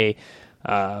Pele,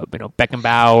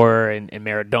 Beckenbauer and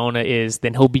Maradona is.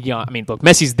 Then he'll be on. I mean, look,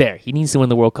 Messi's there. He needs to win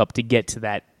the World Cup to get to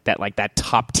that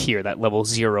top tier, that level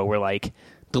 0, where like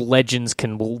the legends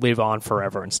can live on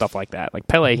forever and stuff like that. Like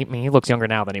Pele, he looks younger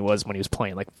now than he was when he was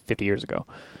playing like 50 years ago.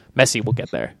 Messi will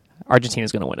get there.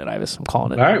 Argentina's going to win it, Ivis. I'm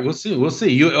calling it. All right, we'll see.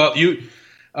 You,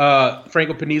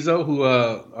 Franco Panizo, who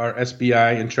our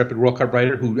SBI intrepid World Cup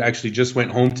writer, who actually just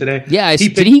went home today. Yeah,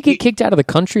 did he get kicked out of the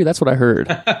country? That's what I heard.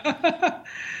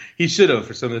 He should have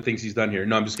for some of the things he's done here.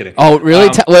 No, I'm just kidding. Oh, really?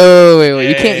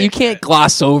 Wait. You can't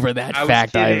gloss over that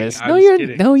fact, Ivis.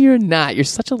 No, you're not. You're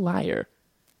such a liar.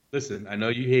 Listen, I know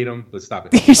you hate him, but stop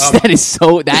it.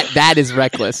 That is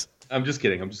reckless. I'm just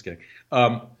kidding.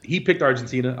 He picked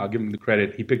Argentina. I'll give him the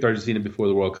credit. He picked Argentina before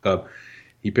the World Cup.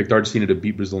 He picked Argentina to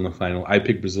beat Brazil in the final. I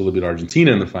picked Brazil to beat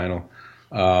Argentina in the final.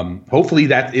 Hopefully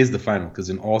that is the final, because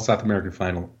an all South American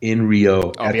final in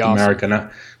Rio at the awesome.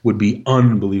 Maracanã would be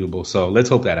unbelievable. So let's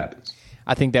hope that happens.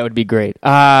 I think that would be great.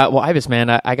 Well, Ivis, man,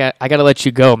 I got to let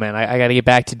you go, man. I got to get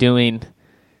back to doing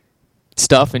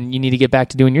stuff, and you need to get back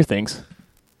to doing your things.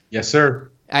 Yes, sir.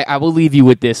 I will leave you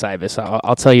with this, Ivis.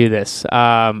 I'll tell you this.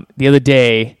 The other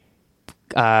day,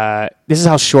 this is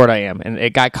how short I am, and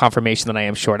it got confirmation that I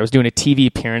am short. I was doing a TV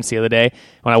appearance the other day.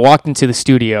 When I walked into the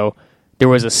studio, there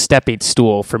was a stepping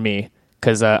stool for me,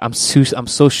 because I'm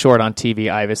so short on TV,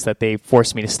 Ivis, that they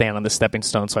forced me to stand on the stepping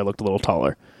stone, so I looked a little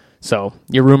taller. So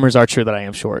your rumors are true that I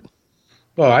am short.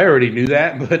 Well, I already knew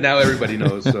that, but now everybody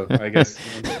knows. So I guess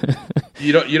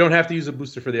you don't have to use a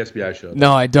booster for the SBI show.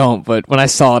 No, I don't. But when I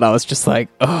saw it, I was just like,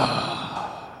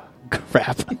 oh,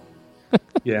 crap.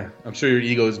 Yeah, I'm sure your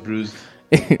ego is bruised.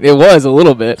 It was a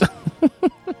little bit.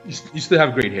 You still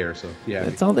have great hair, so yeah.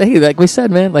 It's all. Hey, like we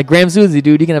said, man, like Graham Zuzi,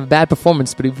 dude, you can have a bad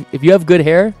performance, but if you have good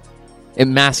hair, it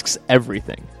masks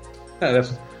everything. Yeah,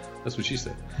 that's what she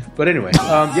said. But anyway,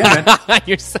 yeah, man.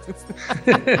 You're so.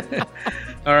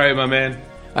 All right, my man.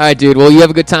 All right, dude. Well, you have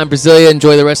a good time, Brasilia.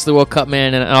 Enjoy the rest of the World Cup,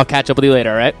 man, and I'll catch up with you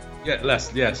later. All right? Yeah,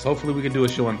 yes. Hopefully, we can do a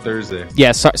show on Thursday.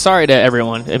 Yeah. Sorry to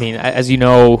everyone. I mean, as you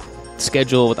know,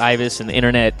 schedule with Ivis and the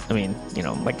internet. I mean,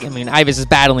 Ivis is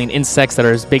battling insects that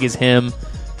are as big as him,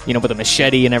 with a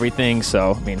machete and everything.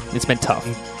 So, I mean, it's been tough.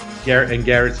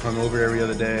 Garrett's hungover every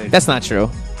other day. That's not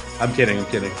true. I'm kidding.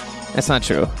 That's not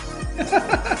true.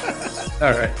 All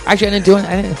right. Actually, I didn't do it.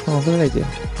 What did I do?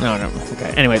 No.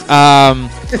 Okay. Anyways,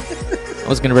 I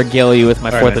was going to regale you with my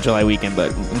 4th of July weekend,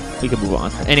 but we can move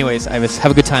on. Anyways, Ivis,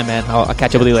 have a good time, man. I'll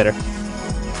catch up with you later.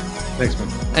 Thanks, man.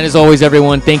 And as always,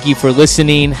 everyone, thank you for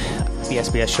listening. The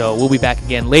SBS show. We'll be back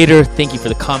again later. Thank you for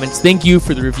the comments. Thank you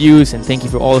for the reviews. And thank you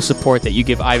for all the support that you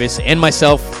give Ivis and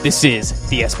myself. This is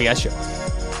the SBS show.